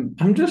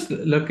I'm just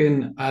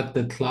looking at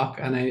the clock,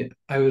 and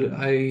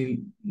I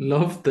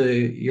love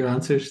your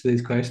answers to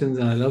these questions,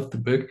 and I love the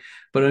book.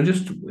 But I'm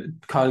just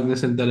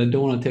cognizant that I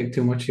don't want to take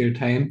too much of your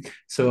time,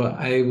 so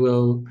I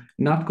will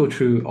not go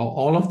through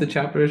all of the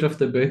chapters of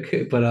the book,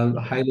 but I'll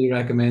highly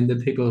recommend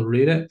that people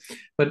read it.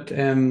 But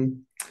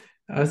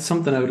it's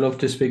something I would love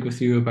to speak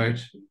with you about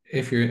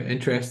if you're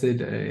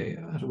interested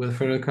with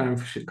further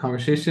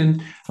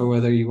conversation, or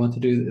whether you want to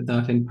do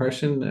that in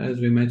person, as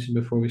we mentioned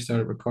before we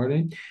started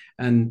recording,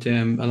 and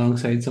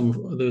alongside some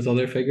of those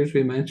other figures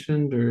we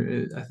mentioned,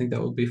 or I think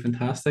that would be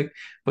fantastic.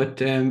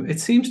 But it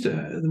seems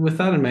to, with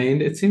that in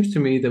mind, it seems to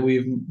me that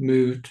we've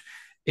moved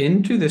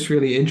into this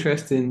really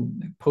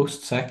interesting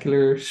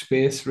post-secular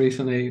space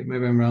recently.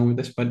 Maybe I'm wrong with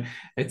this, but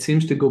it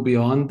seems to go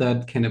beyond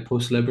that kind of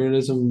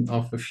post-liberalism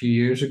of a few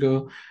years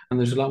ago, and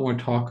there's a lot more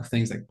talk of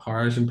things like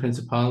powers and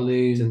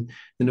principalities, and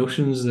the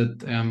notions that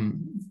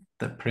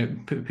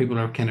people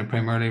are kind of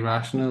primarily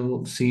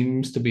rational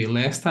seems to be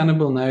less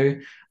tenable now. And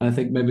I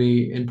think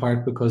maybe in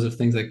part because of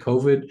things like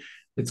COVID,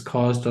 it's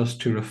caused us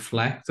to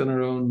reflect on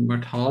our own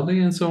mortality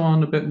and so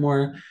on a bit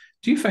more.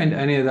 Do you find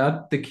any of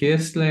that the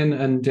case, Lynn?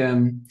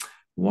 And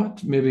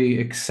what maybe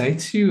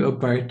excites you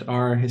about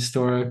our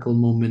historical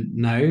moment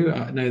now,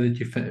 now that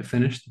you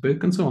finished the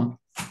book and so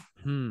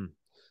on?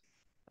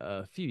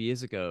 A few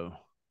years ago,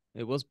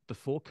 it was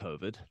before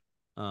COVID.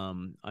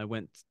 I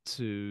went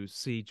to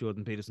see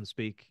Jordan Peterson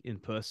speak in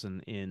person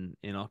in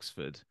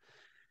Oxford,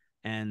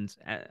 and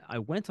I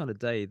went on a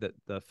day that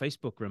the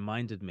Facebook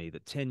reminded me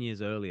that 10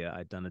 years earlier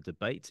I'd done a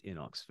debate in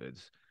Oxford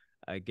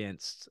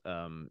against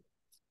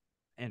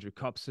Andrew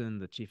Copson,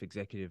 the chief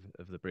executive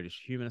of the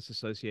British Humanist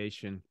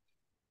Association.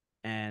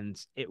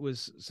 And it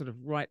was sort of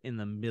right in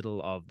the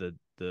middle of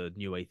the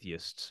new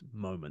atheist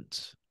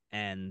moment.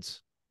 And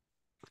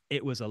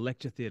it was a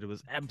lecture theatre. It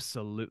was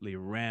absolutely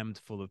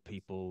rammed full of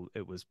people.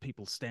 It was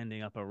people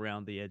standing up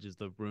around the edges of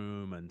the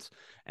room and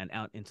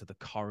out into the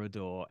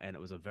corridor. And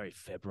it was a very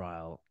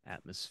febrile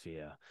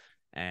atmosphere.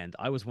 And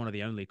I was one of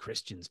the only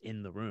Christians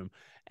in the room.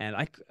 And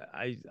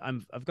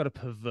I've got a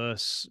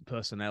perverse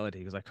personality,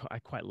 because I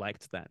quite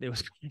liked that.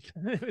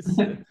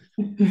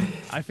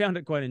 I found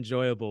it quite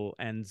enjoyable,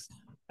 and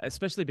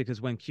especially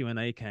because when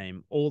Q&A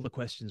came, all the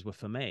questions were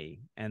for me.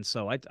 And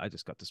so I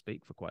just got to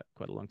speak for quite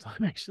a long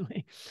time,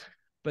 actually.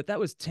 But that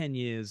was 10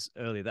 years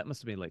earlier. That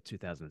must have been like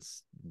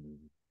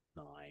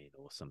 2009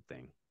 or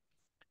something.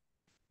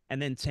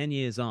 And then 10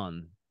 years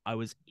on, I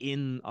was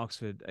in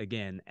Oxford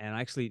again, and I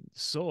actually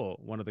saw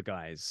one of the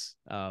guys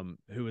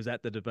who was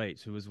at the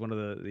debate, who was one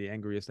of the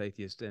angriest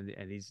atheists, and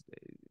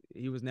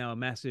he was now a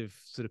massive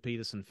sort of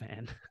Peterson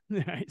fan,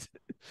 right?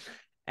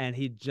 And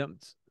he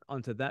jumped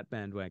onto that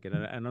bandwagon,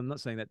 and I'm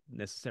not saying that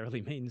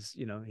necessarily means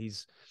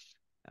he's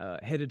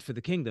headed for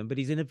the kingdom, but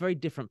he's in a very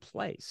different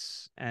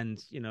place,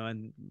 and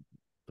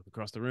look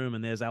across the room,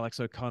 and there's Alex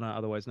O'Connor,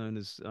 otherwise known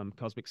as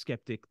Cosmic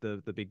Skeptic,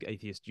 the big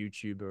atheist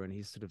YouTuber, and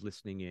he's sort of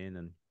listening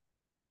in,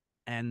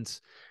 and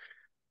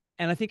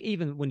I think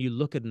even when you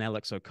look at an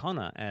Alex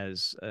O'Connor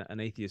as an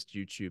atheist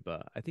YouTuber,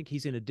 I think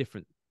he's in a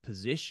different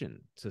position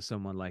to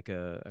someone like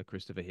a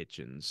Christopher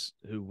Hitchens,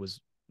 who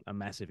was a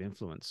massive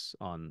influence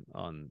on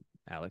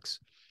Alex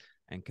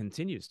and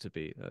continues to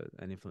be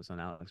an influence on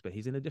Alex, but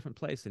he's in a different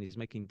place and he's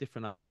making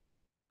different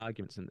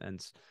arguments,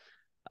 and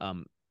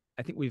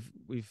I think we've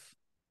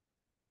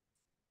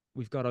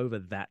got over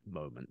that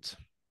moment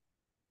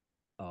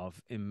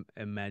of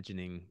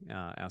imagining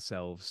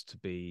ourselves to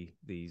be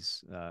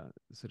these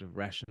sort of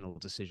rational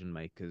decision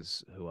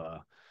makers who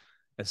are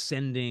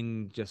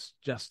ascending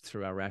just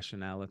through our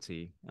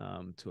rationality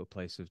to a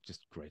place of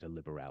just greater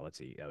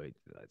liberality.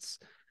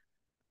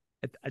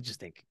 I just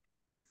think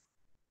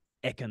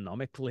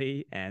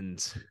economically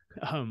and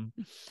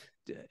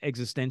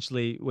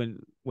existentially,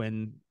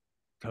 when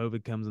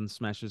COVID comes and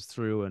smashes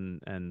through,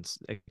 and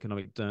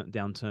economic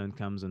downturn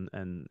comes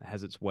and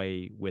has its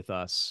way with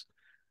us,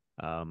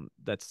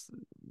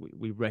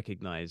 we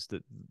recognize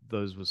that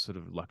those were sort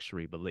of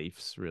luxury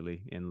beliefs,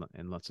 really, in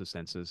lots of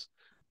senses,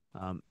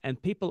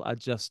 and people are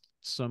just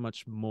so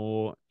much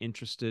more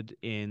interested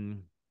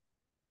in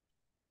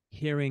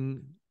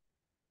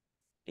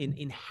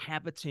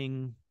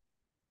inhabiting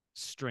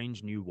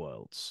strange new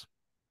worlds,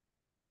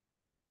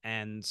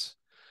 and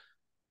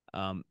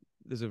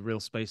there's a real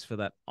space for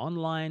that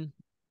online,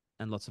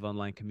 and lots of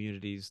online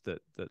communities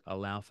that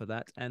allow for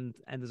that, and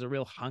there's a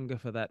real hunger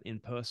for that in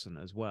person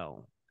as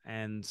well.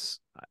 And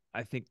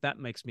I think that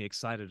makes me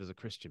excited as a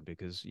Christian,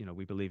 because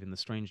we believe in the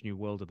strange new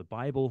world of the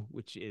Bible,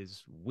 which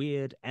is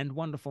weird and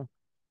wonderful,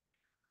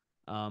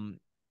 and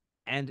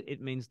it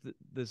means that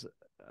there's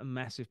a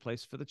massive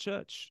place for the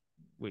church,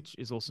 which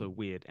is also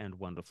weird and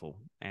wonderful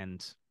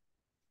and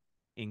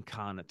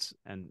incarnate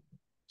and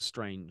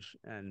strange.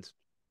 And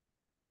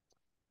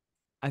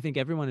I think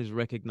everyone is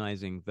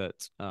recognizing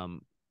that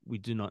we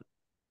do not,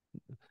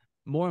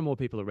 more and more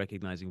people are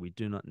recognizing we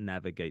do not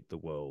navigate the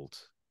world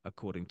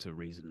according to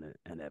reason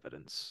and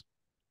evidence.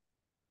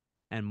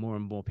 And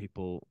more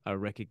people are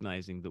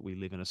recognizing that we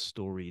live in a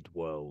storied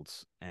world,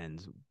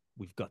 and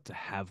we've got to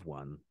have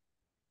one,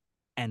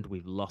 and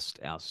we've lost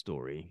our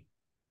story.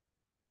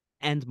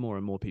 And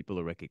more people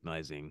are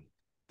recognizing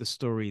the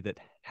story that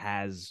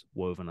has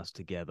woven us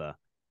together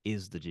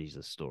is the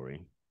Jesus story.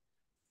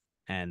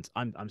 And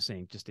I'm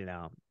seeing just in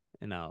our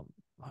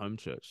home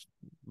church,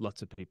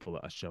 lots of people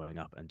are showing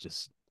up, and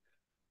just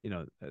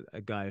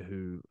a guy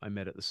who I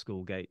met at the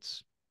school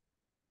gates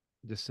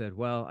just said,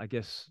 well, I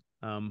guess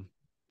the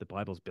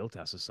Bible's built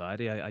our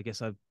society. I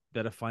guess I'd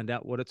better find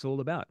out what it's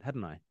all about,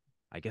 hadn't I?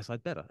 I guess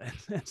I'd better.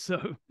 And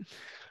so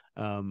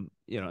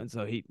and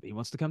so he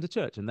wants to come to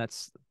church, and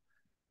that's,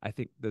 I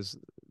think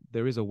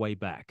there is a way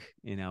back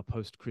in our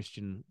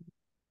post-Christian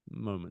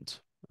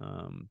moment.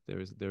 There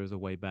is a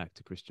way back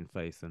to Christian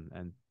faith,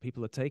 and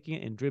people are taking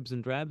it in dribs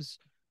and drabs.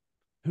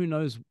 Who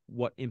knows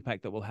what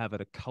impact that will have at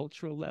a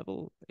cultural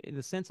level? In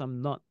a sense,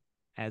 I'm not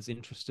as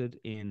interested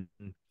in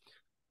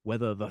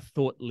whether the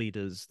thought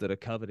leaders that are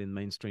covered in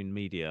mainstream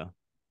media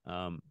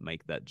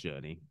make that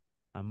journey.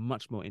 I'm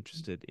much more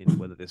interested in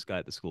whether this guy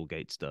at the school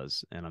gates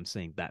does, and I'm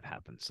seeing that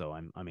happen. So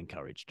I'm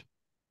encouraged.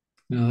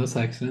 No, that's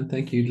excellent.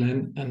 Thank you,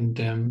 Glenn.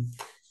 And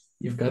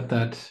you've got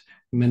that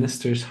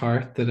minister's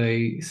heart that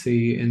I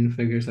see in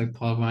figures like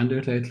Paul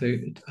Vander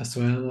lately as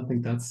well. I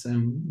think that's a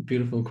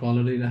beautiful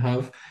quality to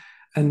have.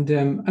 And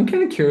I'm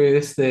kind of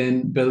curious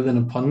then, building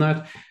upon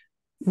that,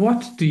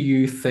 what do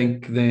you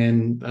think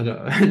then,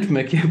 to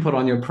make you put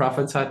on your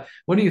prophet's hat,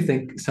 what do you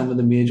think some of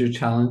the major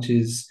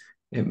challenges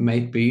it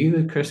might be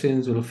that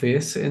Christians will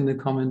face in the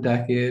coming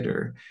decade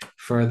or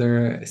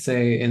further,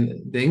 say,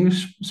 in the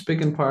English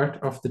speaking part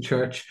of the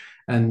church?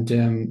 And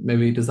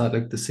maybe does that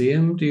look the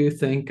same, do you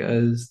think,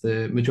 as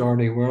the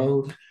majority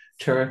world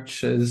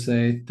church, as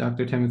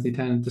Dr. Timothy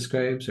Tennant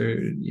describes?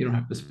 Or you don't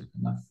have to speak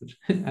on that, but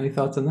any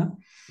thoughts on that?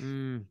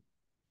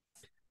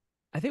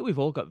 I think we've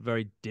all got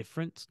very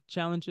different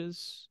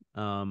challenges.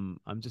 I'm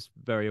just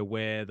very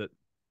aware that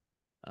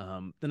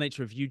the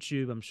nature of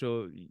YouTube, I'm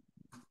sure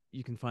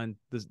you can find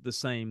the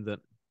same,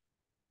 that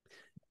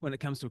when it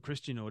comes to a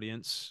Christian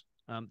audience,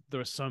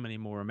 there are so many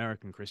more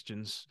American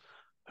Christians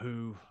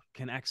who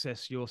can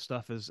access your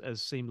stuff as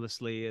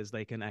seamlessly as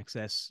they can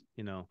access,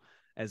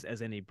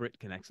 as any Brit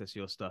can access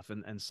your stuff.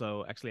 And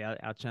so actually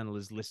our channel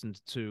is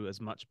listened to as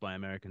much by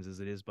Americans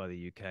as it is by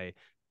the UK.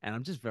 And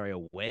I'm just very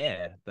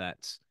aware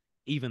that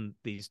even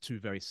these two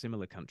very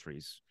similar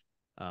countries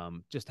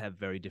just have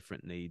very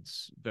different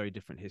needs, very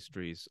different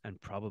histories,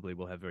 and probably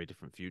will have very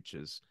different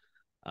futures.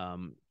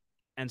 And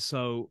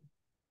so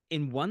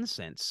in one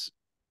sense,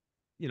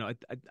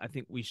 I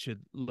think we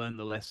should learn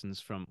the lessons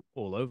from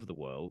all over the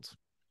world,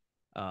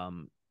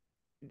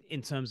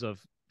 in terms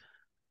of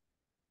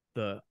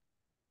the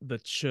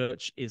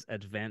church is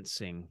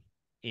advancing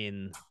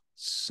in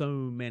so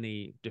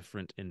many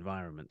different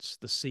environments.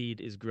 The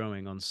seed is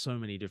growing on so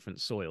many different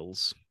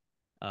soils,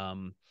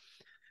 um,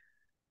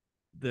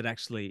 that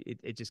actually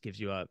it just gives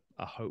you a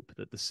hope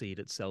that the seed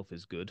itself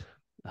is good,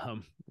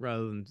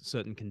 rather than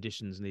certain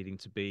conditions needing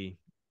to be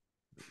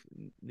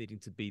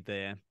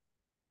there.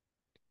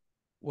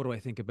 What do I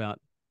think about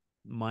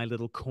my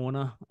little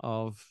corner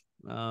of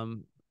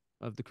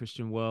the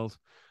Christian world?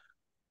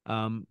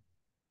 Um,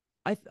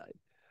 I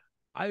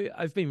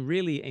I've been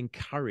really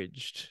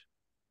encouraged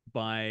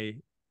by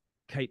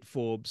Kate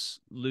Forbes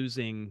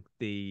losing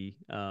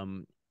uh,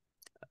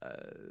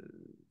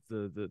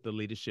 the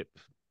leadership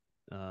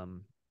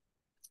um,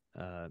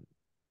 uh,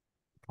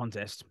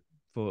 contest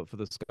for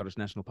the Scottish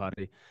National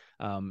Party.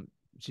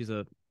 She's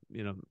a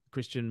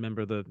Christian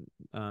member of the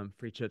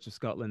Free Church of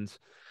Scotland,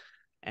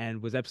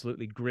 and was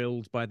absolutely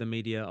grilled by the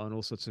media on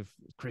all sorts of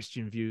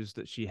Christian views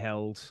that she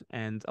held.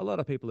 And a lot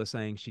of people are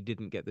saying she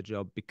didn't get the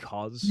job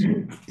because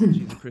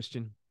she's a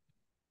Christian.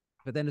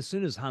 But then as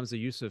soon as Hamza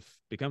Yusuf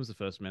becomes the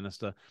first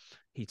minister,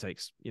 he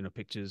takes,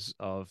 pictures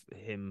of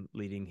him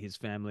leading his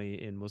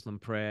family in Muslim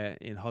prayer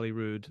in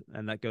Holyrood,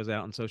 and that goes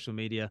out on social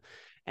media.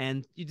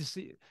 And you just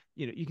see,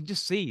 you can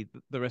just see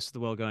the rest of the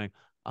world going,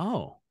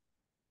 oh,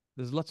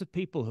 there's lots of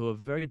people who are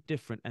very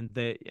different. And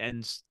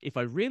if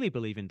I really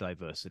believe in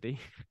diversity,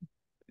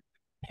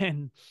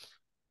 and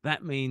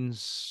that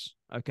means,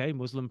 okay,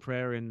 Muslim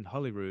prayer in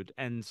Holyrood,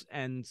 and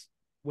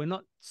we're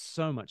not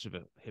so much of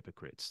a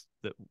hypocrites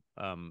that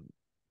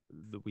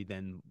we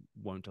then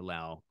won't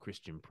allow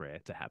Christian prayer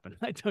to happen.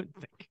 I don't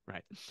think,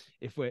 right?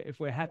 If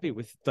we're happy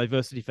with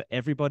diversity for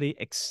everybody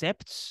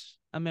except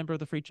a member of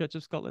the Free Church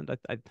of Scotland,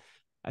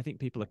 I think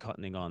people are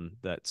cottoning on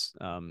that.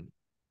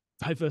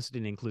 Diversity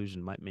and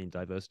inclusion might mean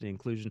diversity and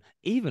inclusion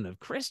even of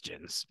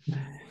Christians.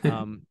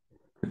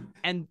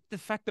 And the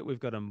fact that we've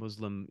got a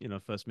Muslim,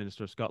 First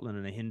Minister of Scotland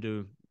and a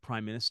Hindu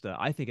Prime Minister,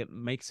 I think it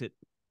makes it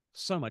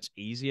so much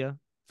easier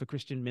for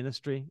Christian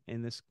ministry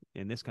in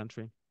this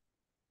country,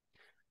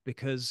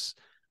 because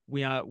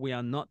we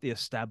are not the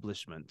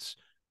establishment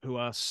who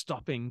are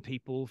stopping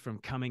people from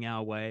coming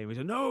our way. We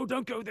say, no,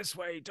 don't go this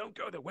way, don't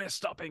go there. We're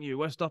stopping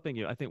you.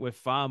 I think we're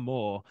far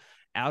more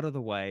out of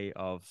the way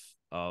of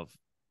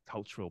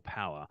cultural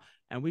power,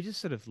 and we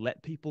just sort of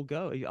let people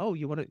go. Oh,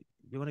 you want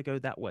to go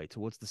that way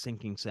towards the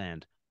sinking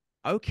sand?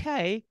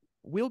 Okay,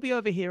 we'll be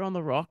over here on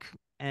the rock,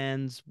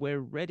 and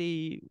we're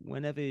ready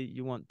whenever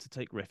you want to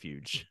take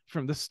refuge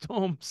from the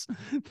storms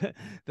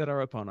that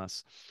are upon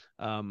us.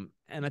 And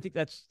I think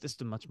that's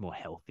just a much more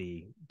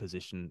healthy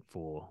position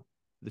for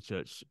the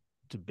church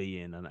to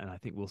be in. And I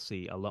think we'll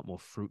see a lot more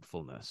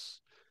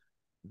fruitfulness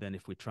than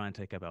if we try and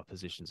take up our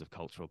positions of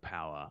cultural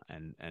power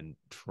and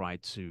try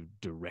to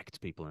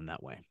direct people in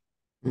that way.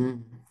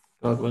 Mm.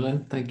 God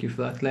willing. Thank you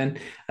for that, Glenn.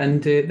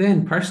 And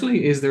then,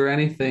 personally, is there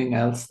anything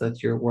else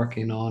that you're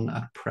working on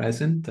at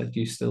present that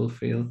you still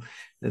feel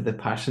the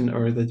passion,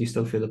 or that you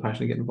still feel the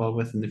passion to get involved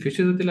with in the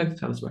future, that you'd like to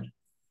tell us about?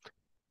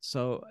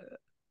 So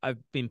I've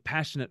been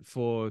passionate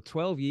for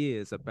 12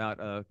 years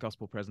about a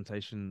gospel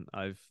presentation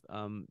I've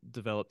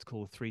developed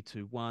called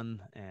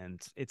 321,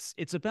 and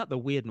it's about the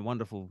weird and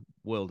wonderful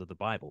world of the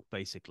Bible,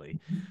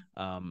 basically.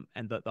 And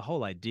the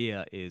whole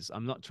idea is,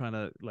 I'm not trying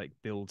to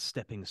build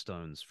stepping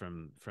stones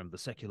from the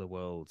secular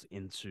world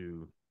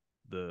into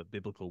the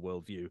biblical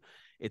worldview.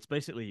 It's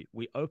basically,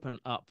 we open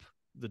up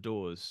the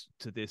doors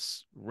to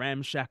this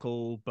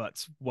ramshackle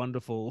but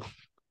wonderful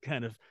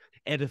kind of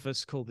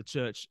edifice called the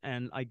church,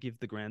 and I give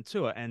the grand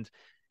tour, and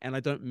I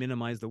don't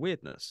minimize the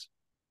weirdness.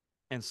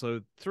 And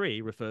so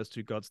 3 refers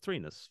to God's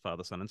threeness,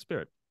 Father, Son, and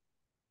Spirit.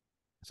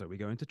 So we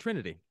go into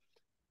Trinity.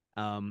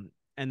 And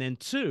then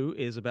 2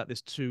 is about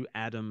this 2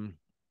 Adam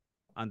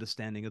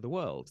understanding of the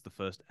world. The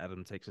first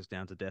Adam takes us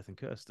down to death and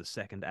curse. The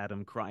second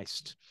Adam,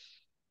 Christ,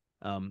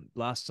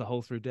 lasts a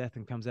hole through death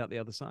and comes out the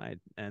other side.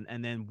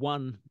 And then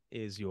 1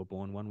 is, you're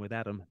born one with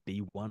Adam, be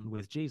one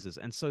with Jesus.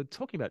 And so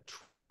talking about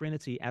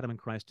Trinity, Adam and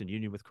Christ, and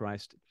union with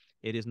Christ,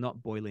 it is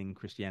not boiling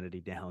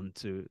Christianity down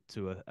to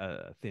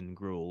a thin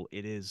gruel.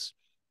 It is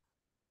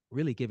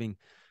really giving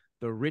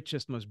the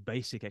richest, most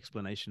basic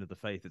explanation of the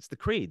faith. It's the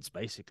creeds,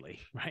 basically,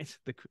 right?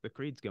 The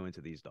creeds go into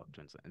these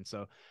doctrines. And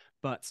so,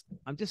 but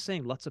I'm just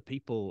saying, lots of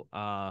people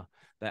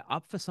they're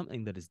up for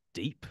something that is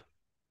deep,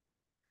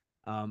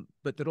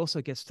 but that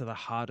also gets to the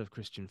heart of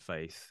Christian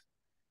faith.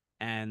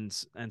 And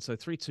so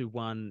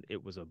 321,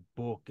 it was a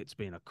book, it's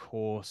been a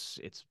course,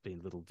 it's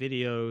been little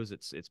videos,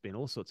 it's been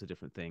all sorts of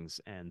different things,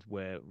 and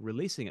we're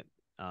releasing it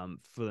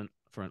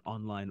for an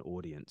online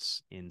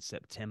audience in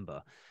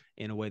September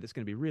in a way that's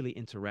going to be really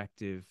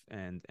interactive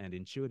and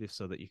intuitive,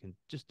 so that you can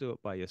just do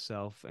it by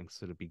yourself and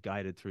sort of be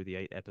guided through the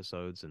 8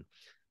 episodes,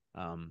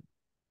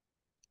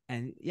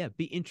 and yeah,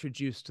 be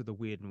introduced to the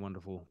weird and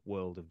wonderful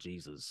world of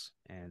Jesus.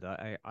 And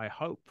I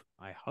hope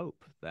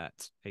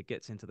that it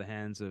gets into the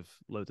hands of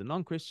loads of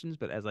non-Christians.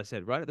 But as I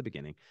said right at the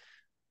beginning,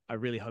 I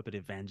really hope it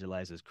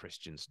evangelizes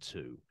Christians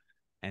too.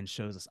 and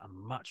shows us a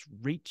much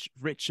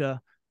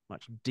richer,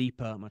 much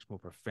deeper, much more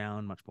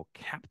profound, much more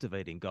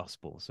captivating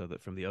gospel, so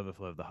that from the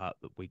overflow of the heart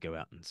that we go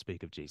out and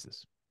speak of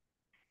Jesus.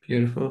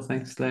 Beautiful.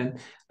 Thanks, Glenn.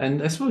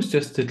 And I suppose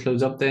just to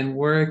close up then,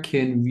 where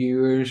can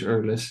viewers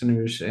or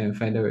listeners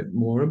find out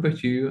more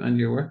about you and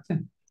your work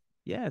then?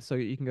 Yeah, so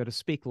you can go to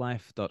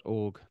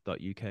speaklife.org.uk,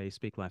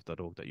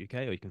 speaklife.org.uk,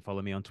 or you can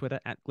follow me on Twitter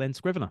at Glen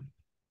Scrivener.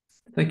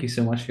 Thank you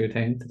so much for your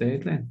time today,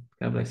 Glenn. God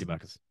Thank bless you, you.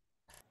 Marcus.